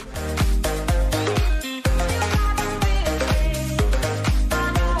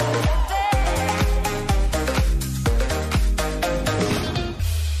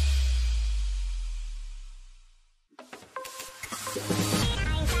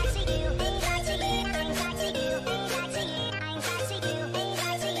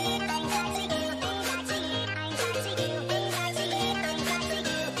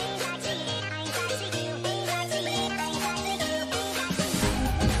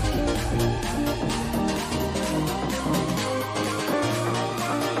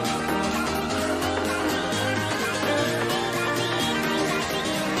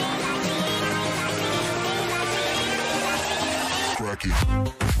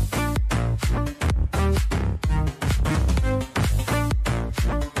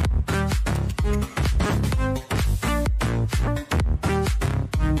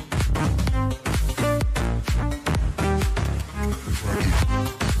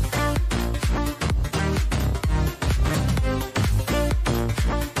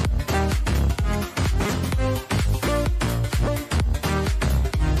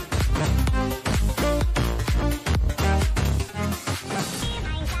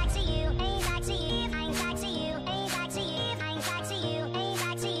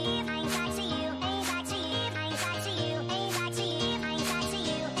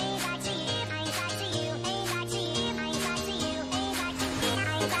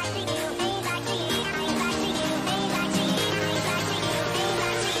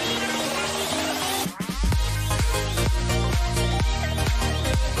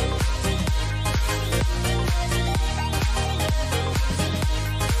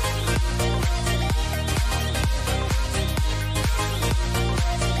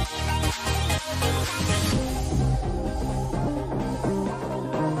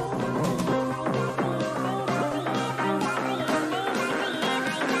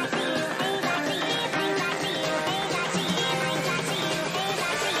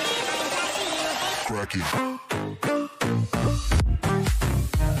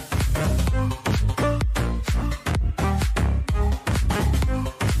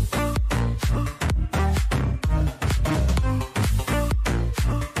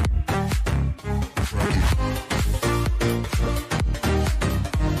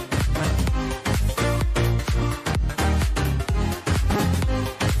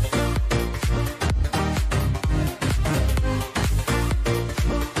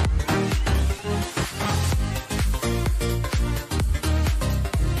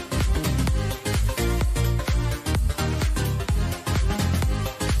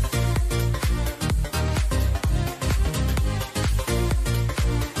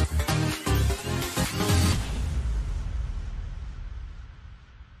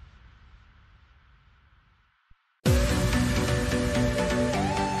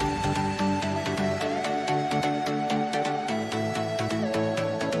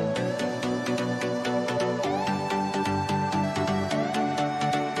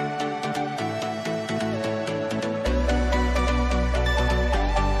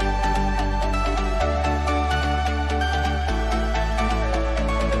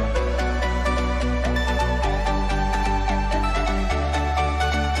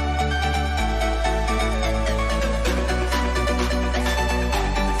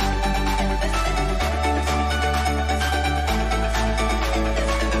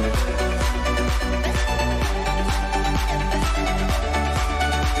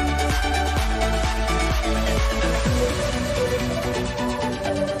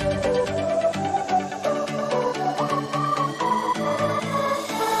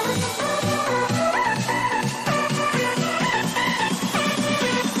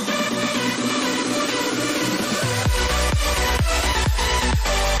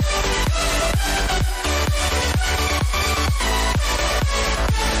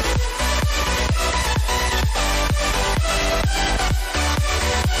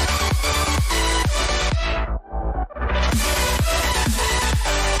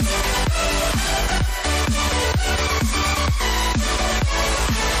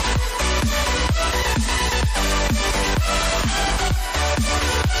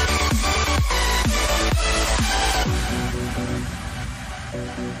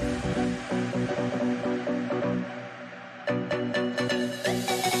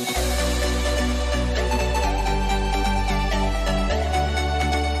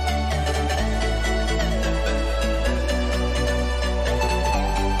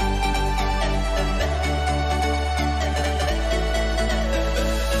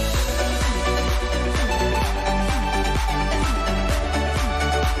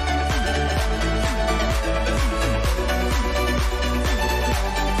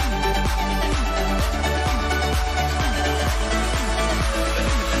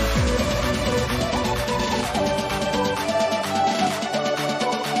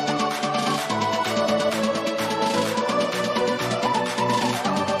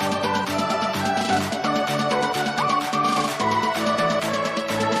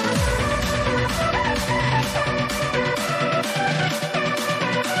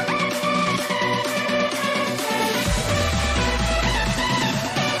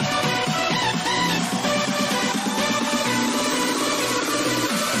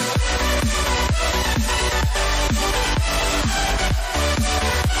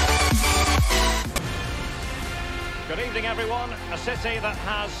 A city that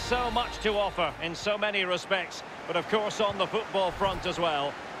has so much to offer in so many respects, but of course on the football front as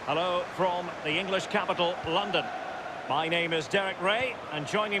well. Hello from the English capital, London. My name is Derek Ray, and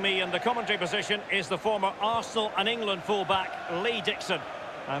joining me in the commentary position is the former Arsenal and England fullback, Lee Dixon.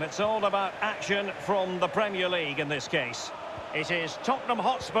 And it's all about action from the Premier League in this case. It is Tottenham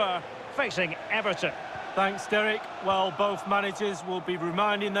Hotspur facing Everton. Thanks, Derek. Well, both managers will be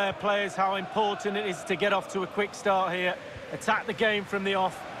reminding their players how important it is to get off to a quick start here. Attack the game from the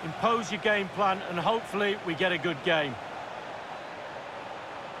off, impose your game plan, and hopefully we get a good game.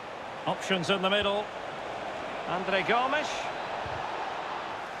 Options in the middle. Andre Gomes.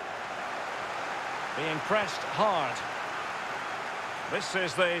 Being pressed hard. This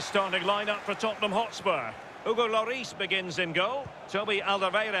is the starting lineup for Tottenham Hotspur. Hugo Lloris begins in goal. Toby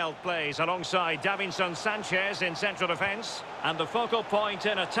Alderweireld plays alongside Davinson Sanchez in central defence. And the focal point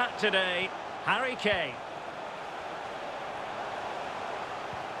in attack today, Harry Kane.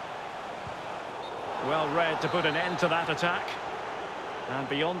 Well read to put an end to that attack. And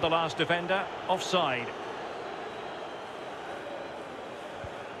beyond the last defender, offside.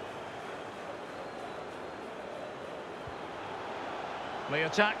 The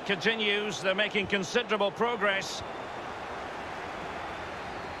attack continues. They're making considerable progress.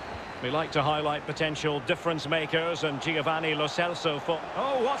 We like to highlight potential difference makers, and Giovanni Lo Celso for...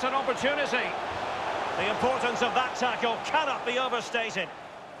 Oh, what an opportunity! The importance of that tackle cannot be overstated.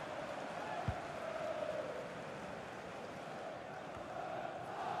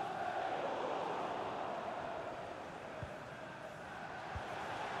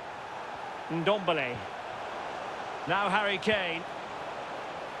 Ndombele. Now Harry Kane.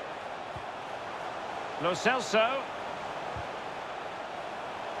 Lo Celso.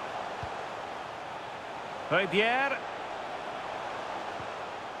 Pierre.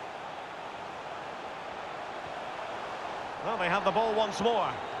 Well, they have the ball once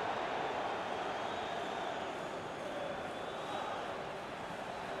more.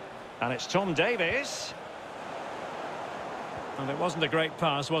 And it's Tom Davies. And it wasn't a great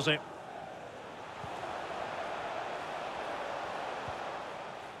pass, was it?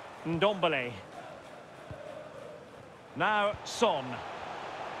 Ndombele. Now Son.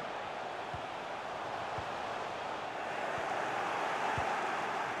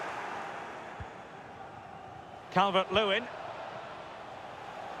 Calvert-Lewin.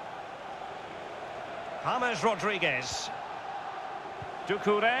 James Rodriguez.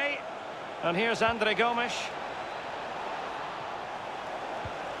 Doucouré. And here's Andre Gomes.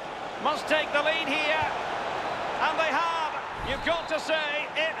 Must take the lead here. And they have. You've got to say,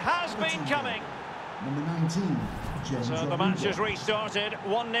 it has been coming. Number 19, James So the match has restarted.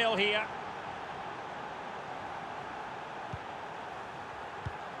 1-0 here.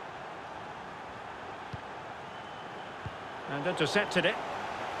 And intercepted it.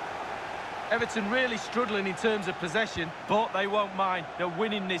 Everton really struggling in terms of possession, but they won't mind. They're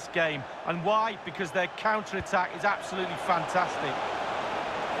winning this game. And why? Because their counter-attack is absolutely fantastic.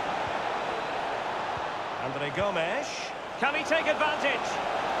 Andre Gomes. Can he take advantage?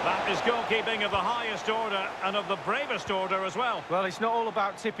 That is goalkeeping of the highest order and of the bravest order as well. Well, it's not all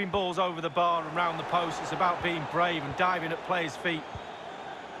about tipping balls over the bar and round the post. It's about being brave and diving at players' feet.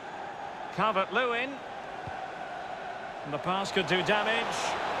 Calvert-Lewin. And the pass could do damage.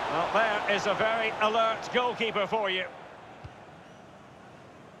 Well, there is a very alert goalkeeper for you.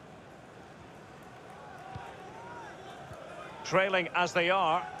 Trailing as they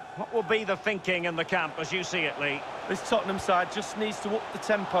are, what will be the thinking in the camp as you see it, Lee? This Tottenham side just needs to up the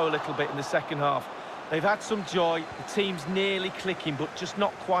tempo a little bit in the second half. They've had some joy, the team's nearly clicking, but just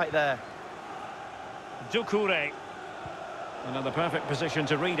not quite there. Doucouré. Another perfect position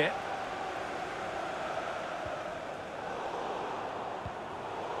to read it.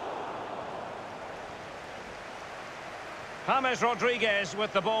 James Rodriguez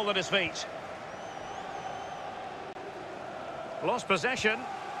with the ball at his feet. Lost possession.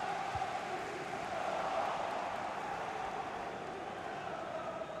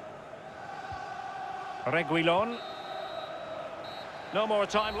 Reguilon. No more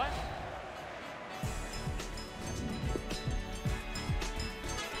time left.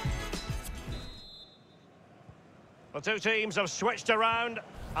 The two teams have switched around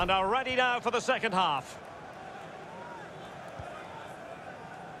and are ready now for the second half.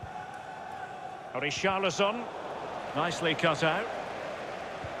 Richarlison, nicely cut out.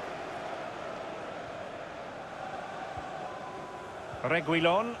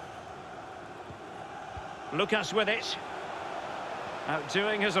 Reguilon. Lucas with it.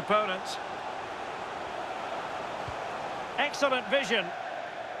 Outdoing his opponent. Excellent vision.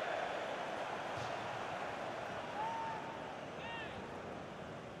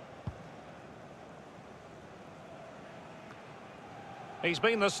 He's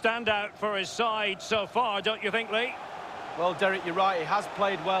been the standout for his side so far, don't you think, Lee? Well, Derek, you're right. He has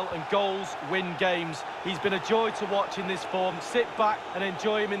played well, and goals win games. He's been a joy to watch in this form. Sit back and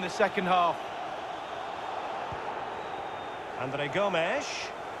enjoy him in the second half. Andre Gomes.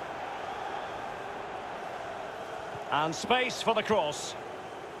 And space for the cross.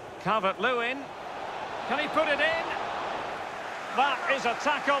 Calvert-Lewin. Can he put it in? That is a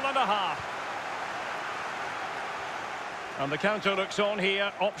tackle and a half. And the counter looks on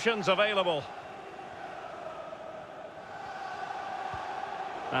here. Options available.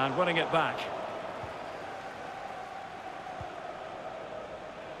 And winning it back.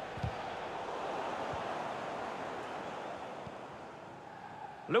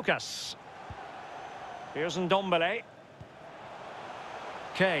 Lucas. Here's Ndombele.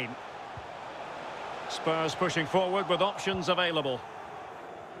 Kane. Spurs pushing forward with options available.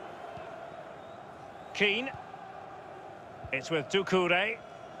 Keane. It's with Doucouré.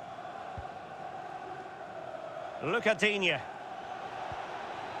 Lucadinha.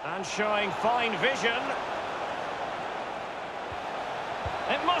 And showing fine vision.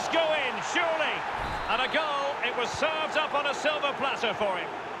 It must go in, surely. And a goal. It was served up on a silver platter for him.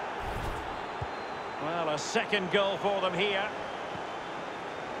 Well, a second goal for them here.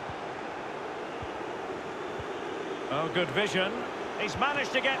 Oh, good vision. He's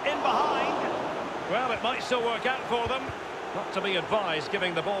managed to get in behind. Well, it might still work out for them. Not to be advised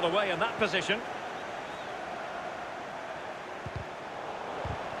giving the ball away in that position.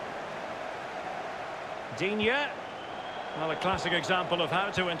 Digne. Well, a classic example of how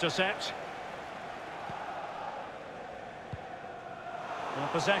to intercept. Well,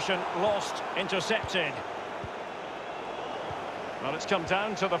 possession lost, intercepted. Well, it's come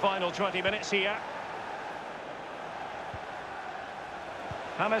down to the final 20 minutes here.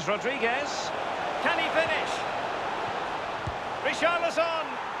 James Rodriguez. Can he finish? Richarlison.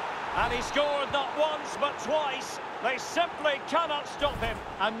 And he scored not once but twice. They simply cannot stop him.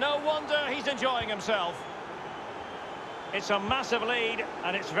 And no wonder he's enjoying himself. It's a massive lead,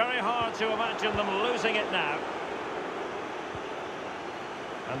 and it's very hard to imagine them losing it now.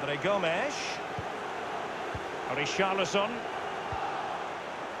 Andre Gomes. Richarlison.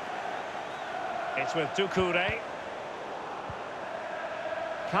 It's with Doucouré.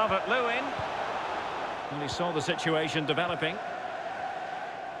 Calvert-Lewin. And he saw the situation developing.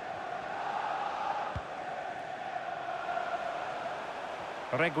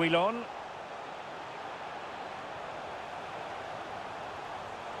 Reguilon.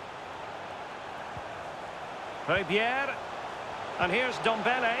 Ribière. And here's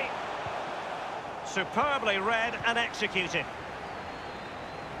Dombele. Superbly read and executed.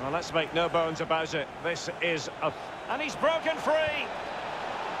 Well, let's make no bones about it. This is a... And he's broken free.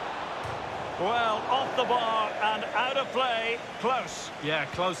 Well, off the bar and out of play. Close. Yeah,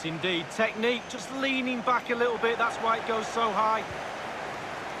 close indeed. Technique, just leaning back a little bit. That's why it goes so high.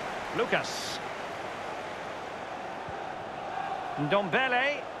 Lucas.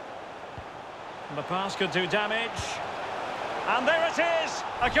 Dombele. The pass could do damage. And there it is,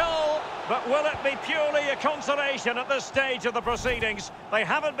 a goal. But will it be purely a consolation at this stage of the proceedings? They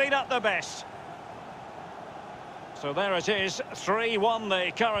haven't been at their best. So there it is, 3-1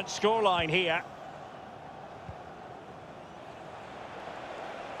 the current scoreline here.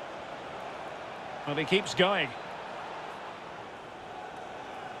 And he keeps going.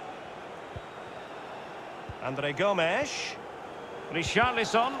 Andre Gomes.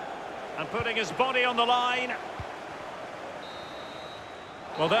 Richarlison. And putting his body on the line.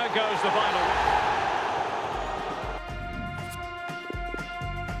 Well, there goes the final.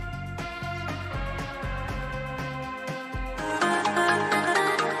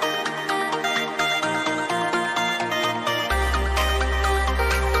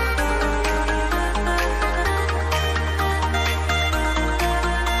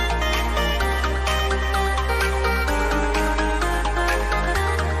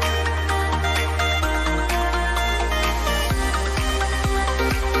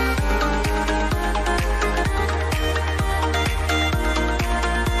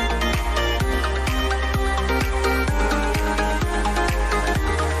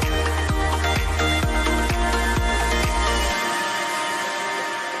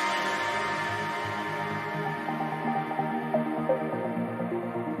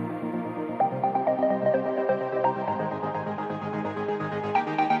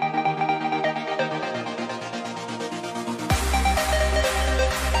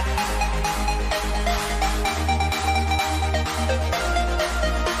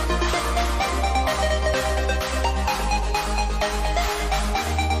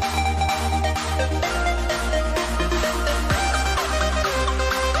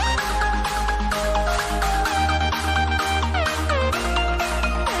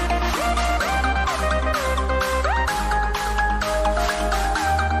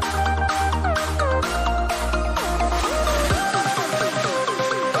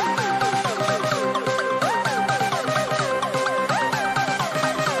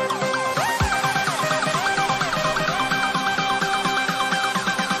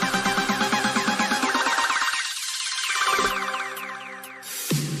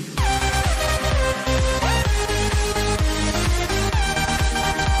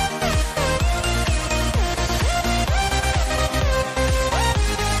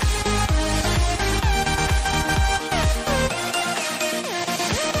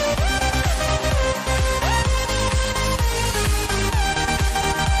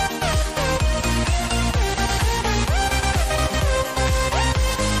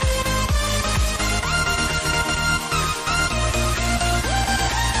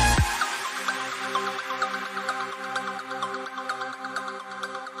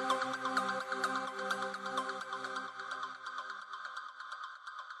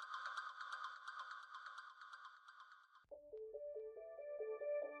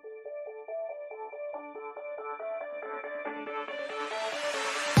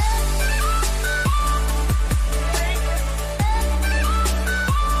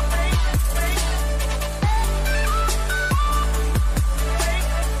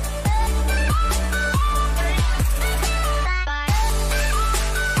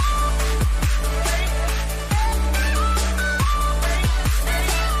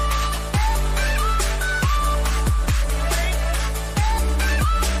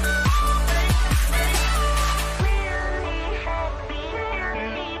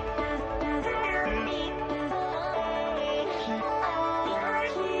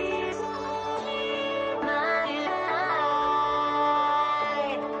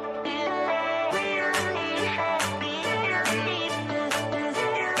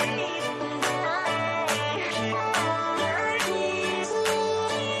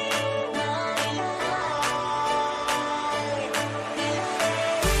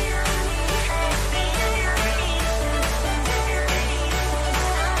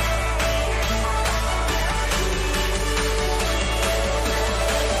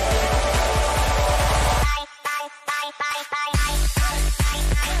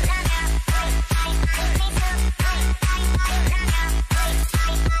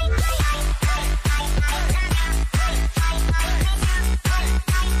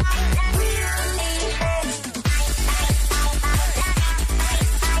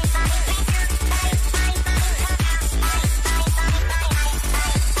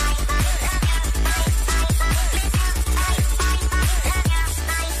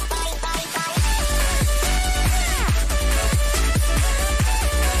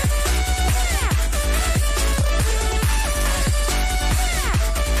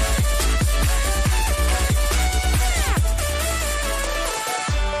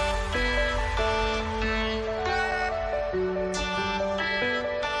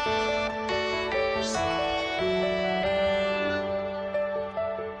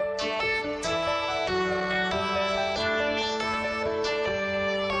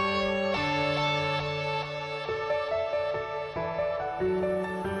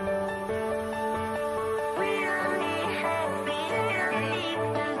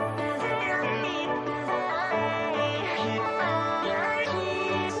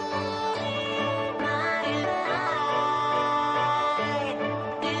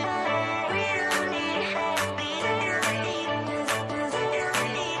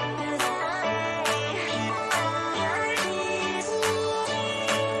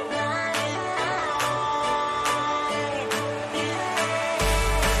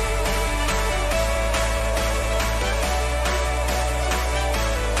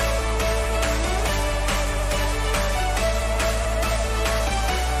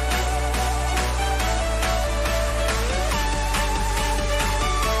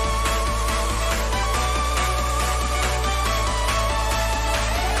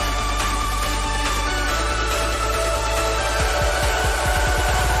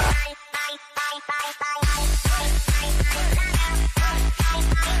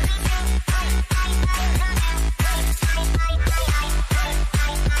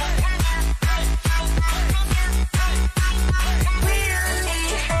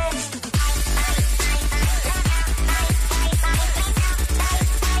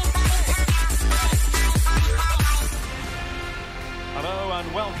 Hello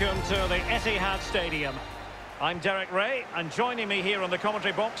and welcome to the Etihad Stadium. I'm Derek Ray, and joining me here on the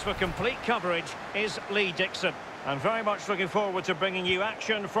commentary box for complete coverage is Lee Dixon. I'm very much looking forward to bringing you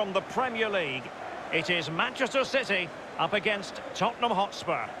action from the Premier League. It is Manchester City up against Tottenham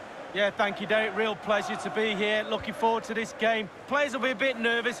Hotspur. Yeah, thank you, Derek. Real pleasure to be here. Looking forward to this game. Players will be a bit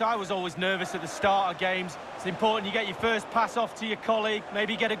nervous. I was always nervous at the start of games. It's important you get your first pass off to your colleague,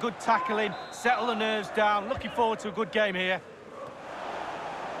 maybe get a good tackle in, settle the nerves down. Looking forward to a good game here.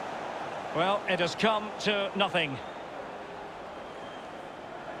 Well, it has come to nothing.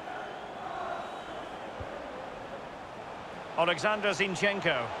 Alexander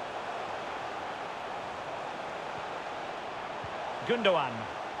Zinchenko. Gundogan.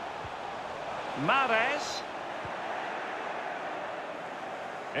 Mahrez.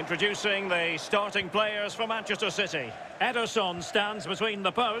 Introducing the starting players for Manchester City. Ederson stands between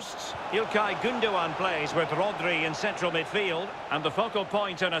the posts. İlkay Gundogan plays with Rodri in central midfield. And the focal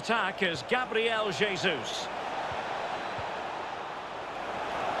point in attack is Gabriel Jesus.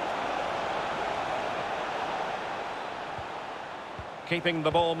 Keeping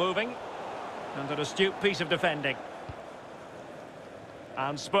the ball moving. And an astute piece of defending.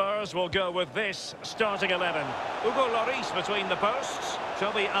 And Spurs will go with this starting 11. Hugo Lloris between the posts.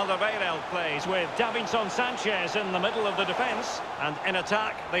 Toby Alderweireld plays with Davinson Sanchez in the middle of the defence. And in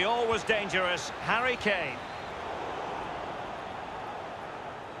attack, the always dangerous Harry Kane.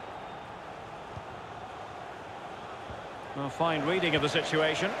 A fine reading of the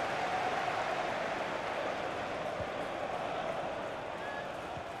situation.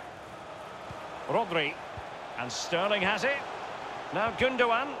 Rodri. And Sterling has it. Now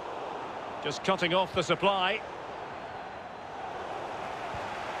Gundogan, just cutting off the supply.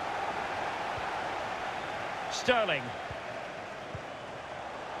 Sterling.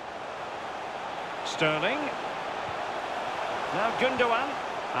 Sterling. Now Gundogan.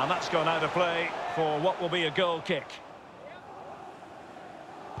 And that's gone out of play for what will be a goal kick.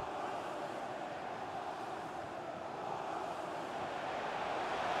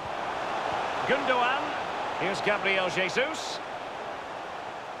 Gundogan. Here's Gabriel Jesus.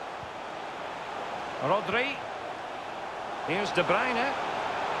 Rodri. Here's De Bruyne.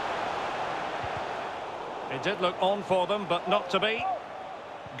 It did look on for them, but not to be.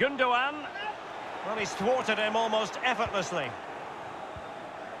 Gundogan. Well, he's thwarted him almost effortlessly.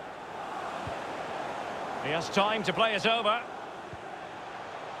 He has time to play it over.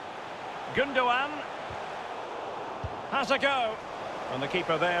 Gundogan. Has a go. And the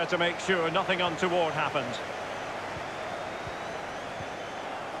keeper there to make sure nothing untoward happened.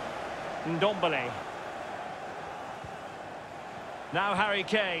 Ndombele. Now Harry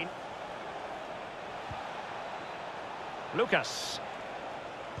Kane. Lucas.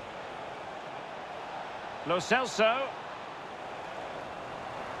 Lo Celso.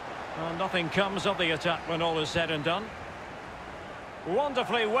 Well, nothing comes of the attack when all is said and done.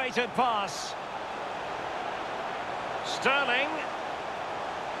 Wonderfully weighted pass. Sterling.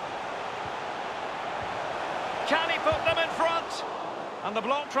 Can he put them in front? And the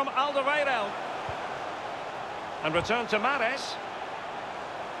block from Alderweireld. And return to Mahrez.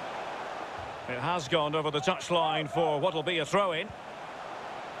 It has gone over the touchline for what will be a throw-in.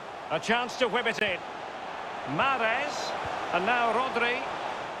 A chance to whip it in. Mahrez. And now Rodri.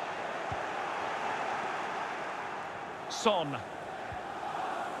 Son.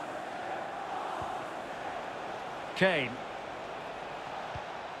 Kane.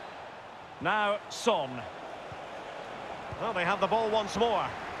 Now Son. Well, they have the ball once more.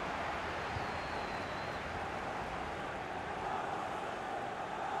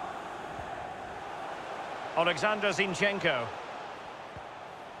 Alexander Zinchenko.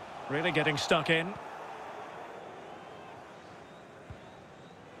 Really getting stuck in.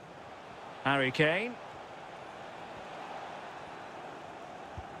 Harry Kane.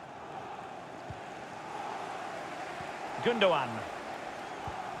 Gundogan.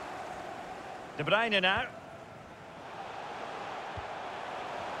 De Bruyne now.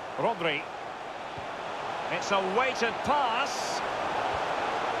 Rodri. It's a weighted pass.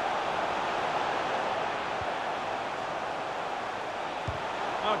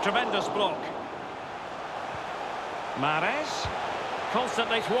 Oh, tremendous block. Mahrez.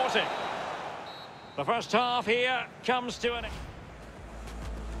 Constantly thwarted. The first half here comes to an end.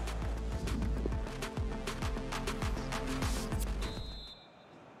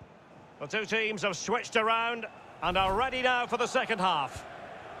 The two teams have switched around and are ready now for the second half.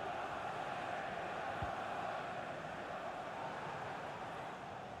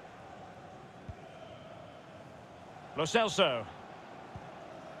 Lo Celso.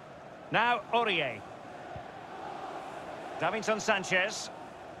 Now Aurier. Davinson Sanchez.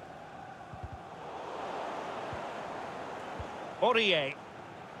 Aurier.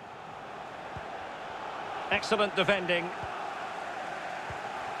 Excellent defending.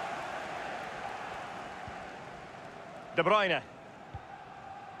 De Bruyne.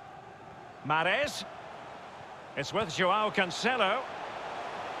 Mahrez. It's with Joao Cancelo.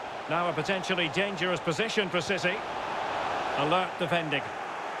 Now a potentially dangerous position for City. Alert defending.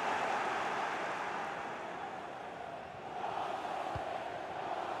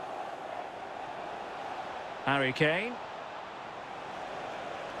 Harry Kane.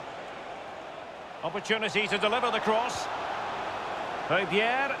 Opportunity to deliver the cross.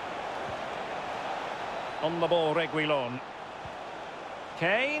 Pierre. On the ball, Reguilon.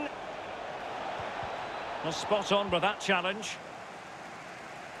 Kane. Was spot on with that challenge.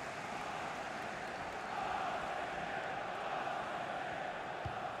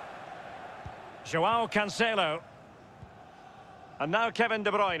 Joao Cancelo. And now Kevin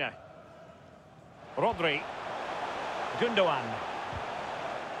De Bruyne. Rodri. Gundogan.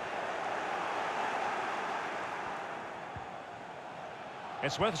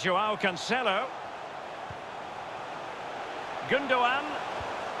 It's with Joao Cancelo. Gundogan.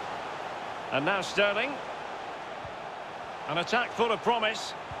 And now Sterling. An attack full of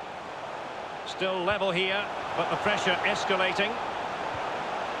promise. Still level here, but the pressure escalating.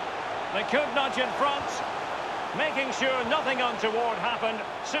 They could nudge in front, making sure nothing untoward happened.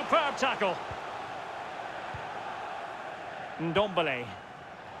 Superb tackle. Ndombele.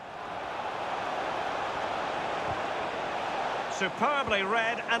 Superbly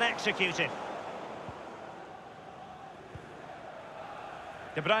read and executed.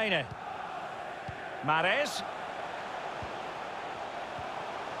 De Bruyne. Mahrez.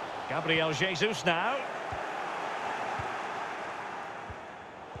 Gabriel Jesus now.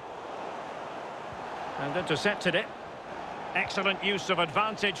 And intercepted it. Excellent use of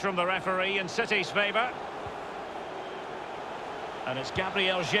advantage from the referee in City's favour. And it's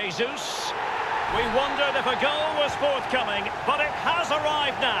Gabriel Jesus. We wondered if a goal was forthcoming, but it has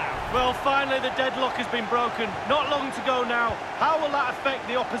arrived now. Well, finally the deadlock has been broken. Not long to go now. How will that affect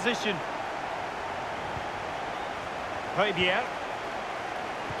the opposition? Pierre.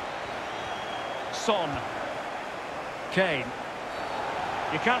 Son. Kane.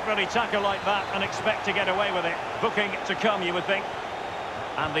 You can't really tackle like that and expect to get away with it. Booking to come, you would think.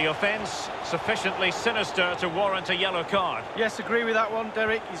 And the offence sufficiently sinister to warrant a yellow card. Yes, agree with that one,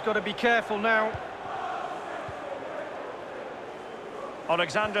 Derek. He's got to be careful now.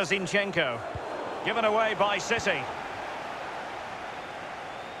 Alexander Zinchenko. Given away by City.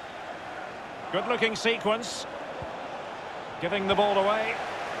 Good-looking sequence. Giving the ball away.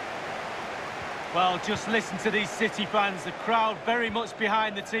 Well, just listen to these City fans. The crowd very much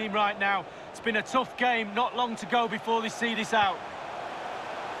behind the team right now. It's been a tough game. Not long to go before they see this out.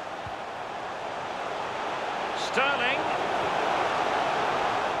 Sterling.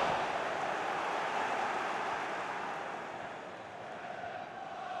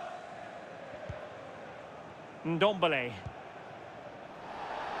 Ndombele.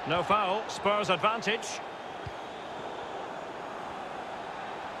 No foul. Spurs advantage.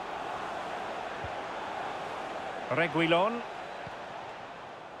 Reguilon.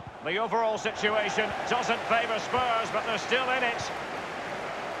 The overall situation doesn't favour Spurs, but they're still in it.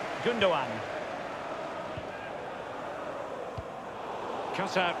 Gundogan.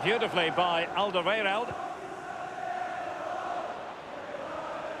 Cut out beautifully by Alderweireld.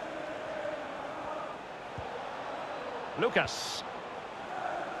 Lucas.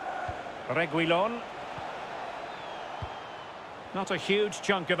 Reguilon. Not a huge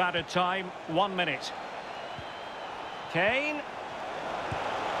chunk of added time. 1 minute. Kane.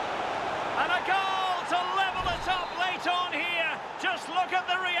 And a goal to level it up late on here. Just look at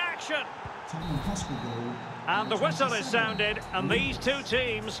the reaction. Tottenham Hotspur goal. And the whistle is sounded, and these two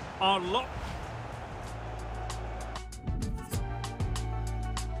teams are locked.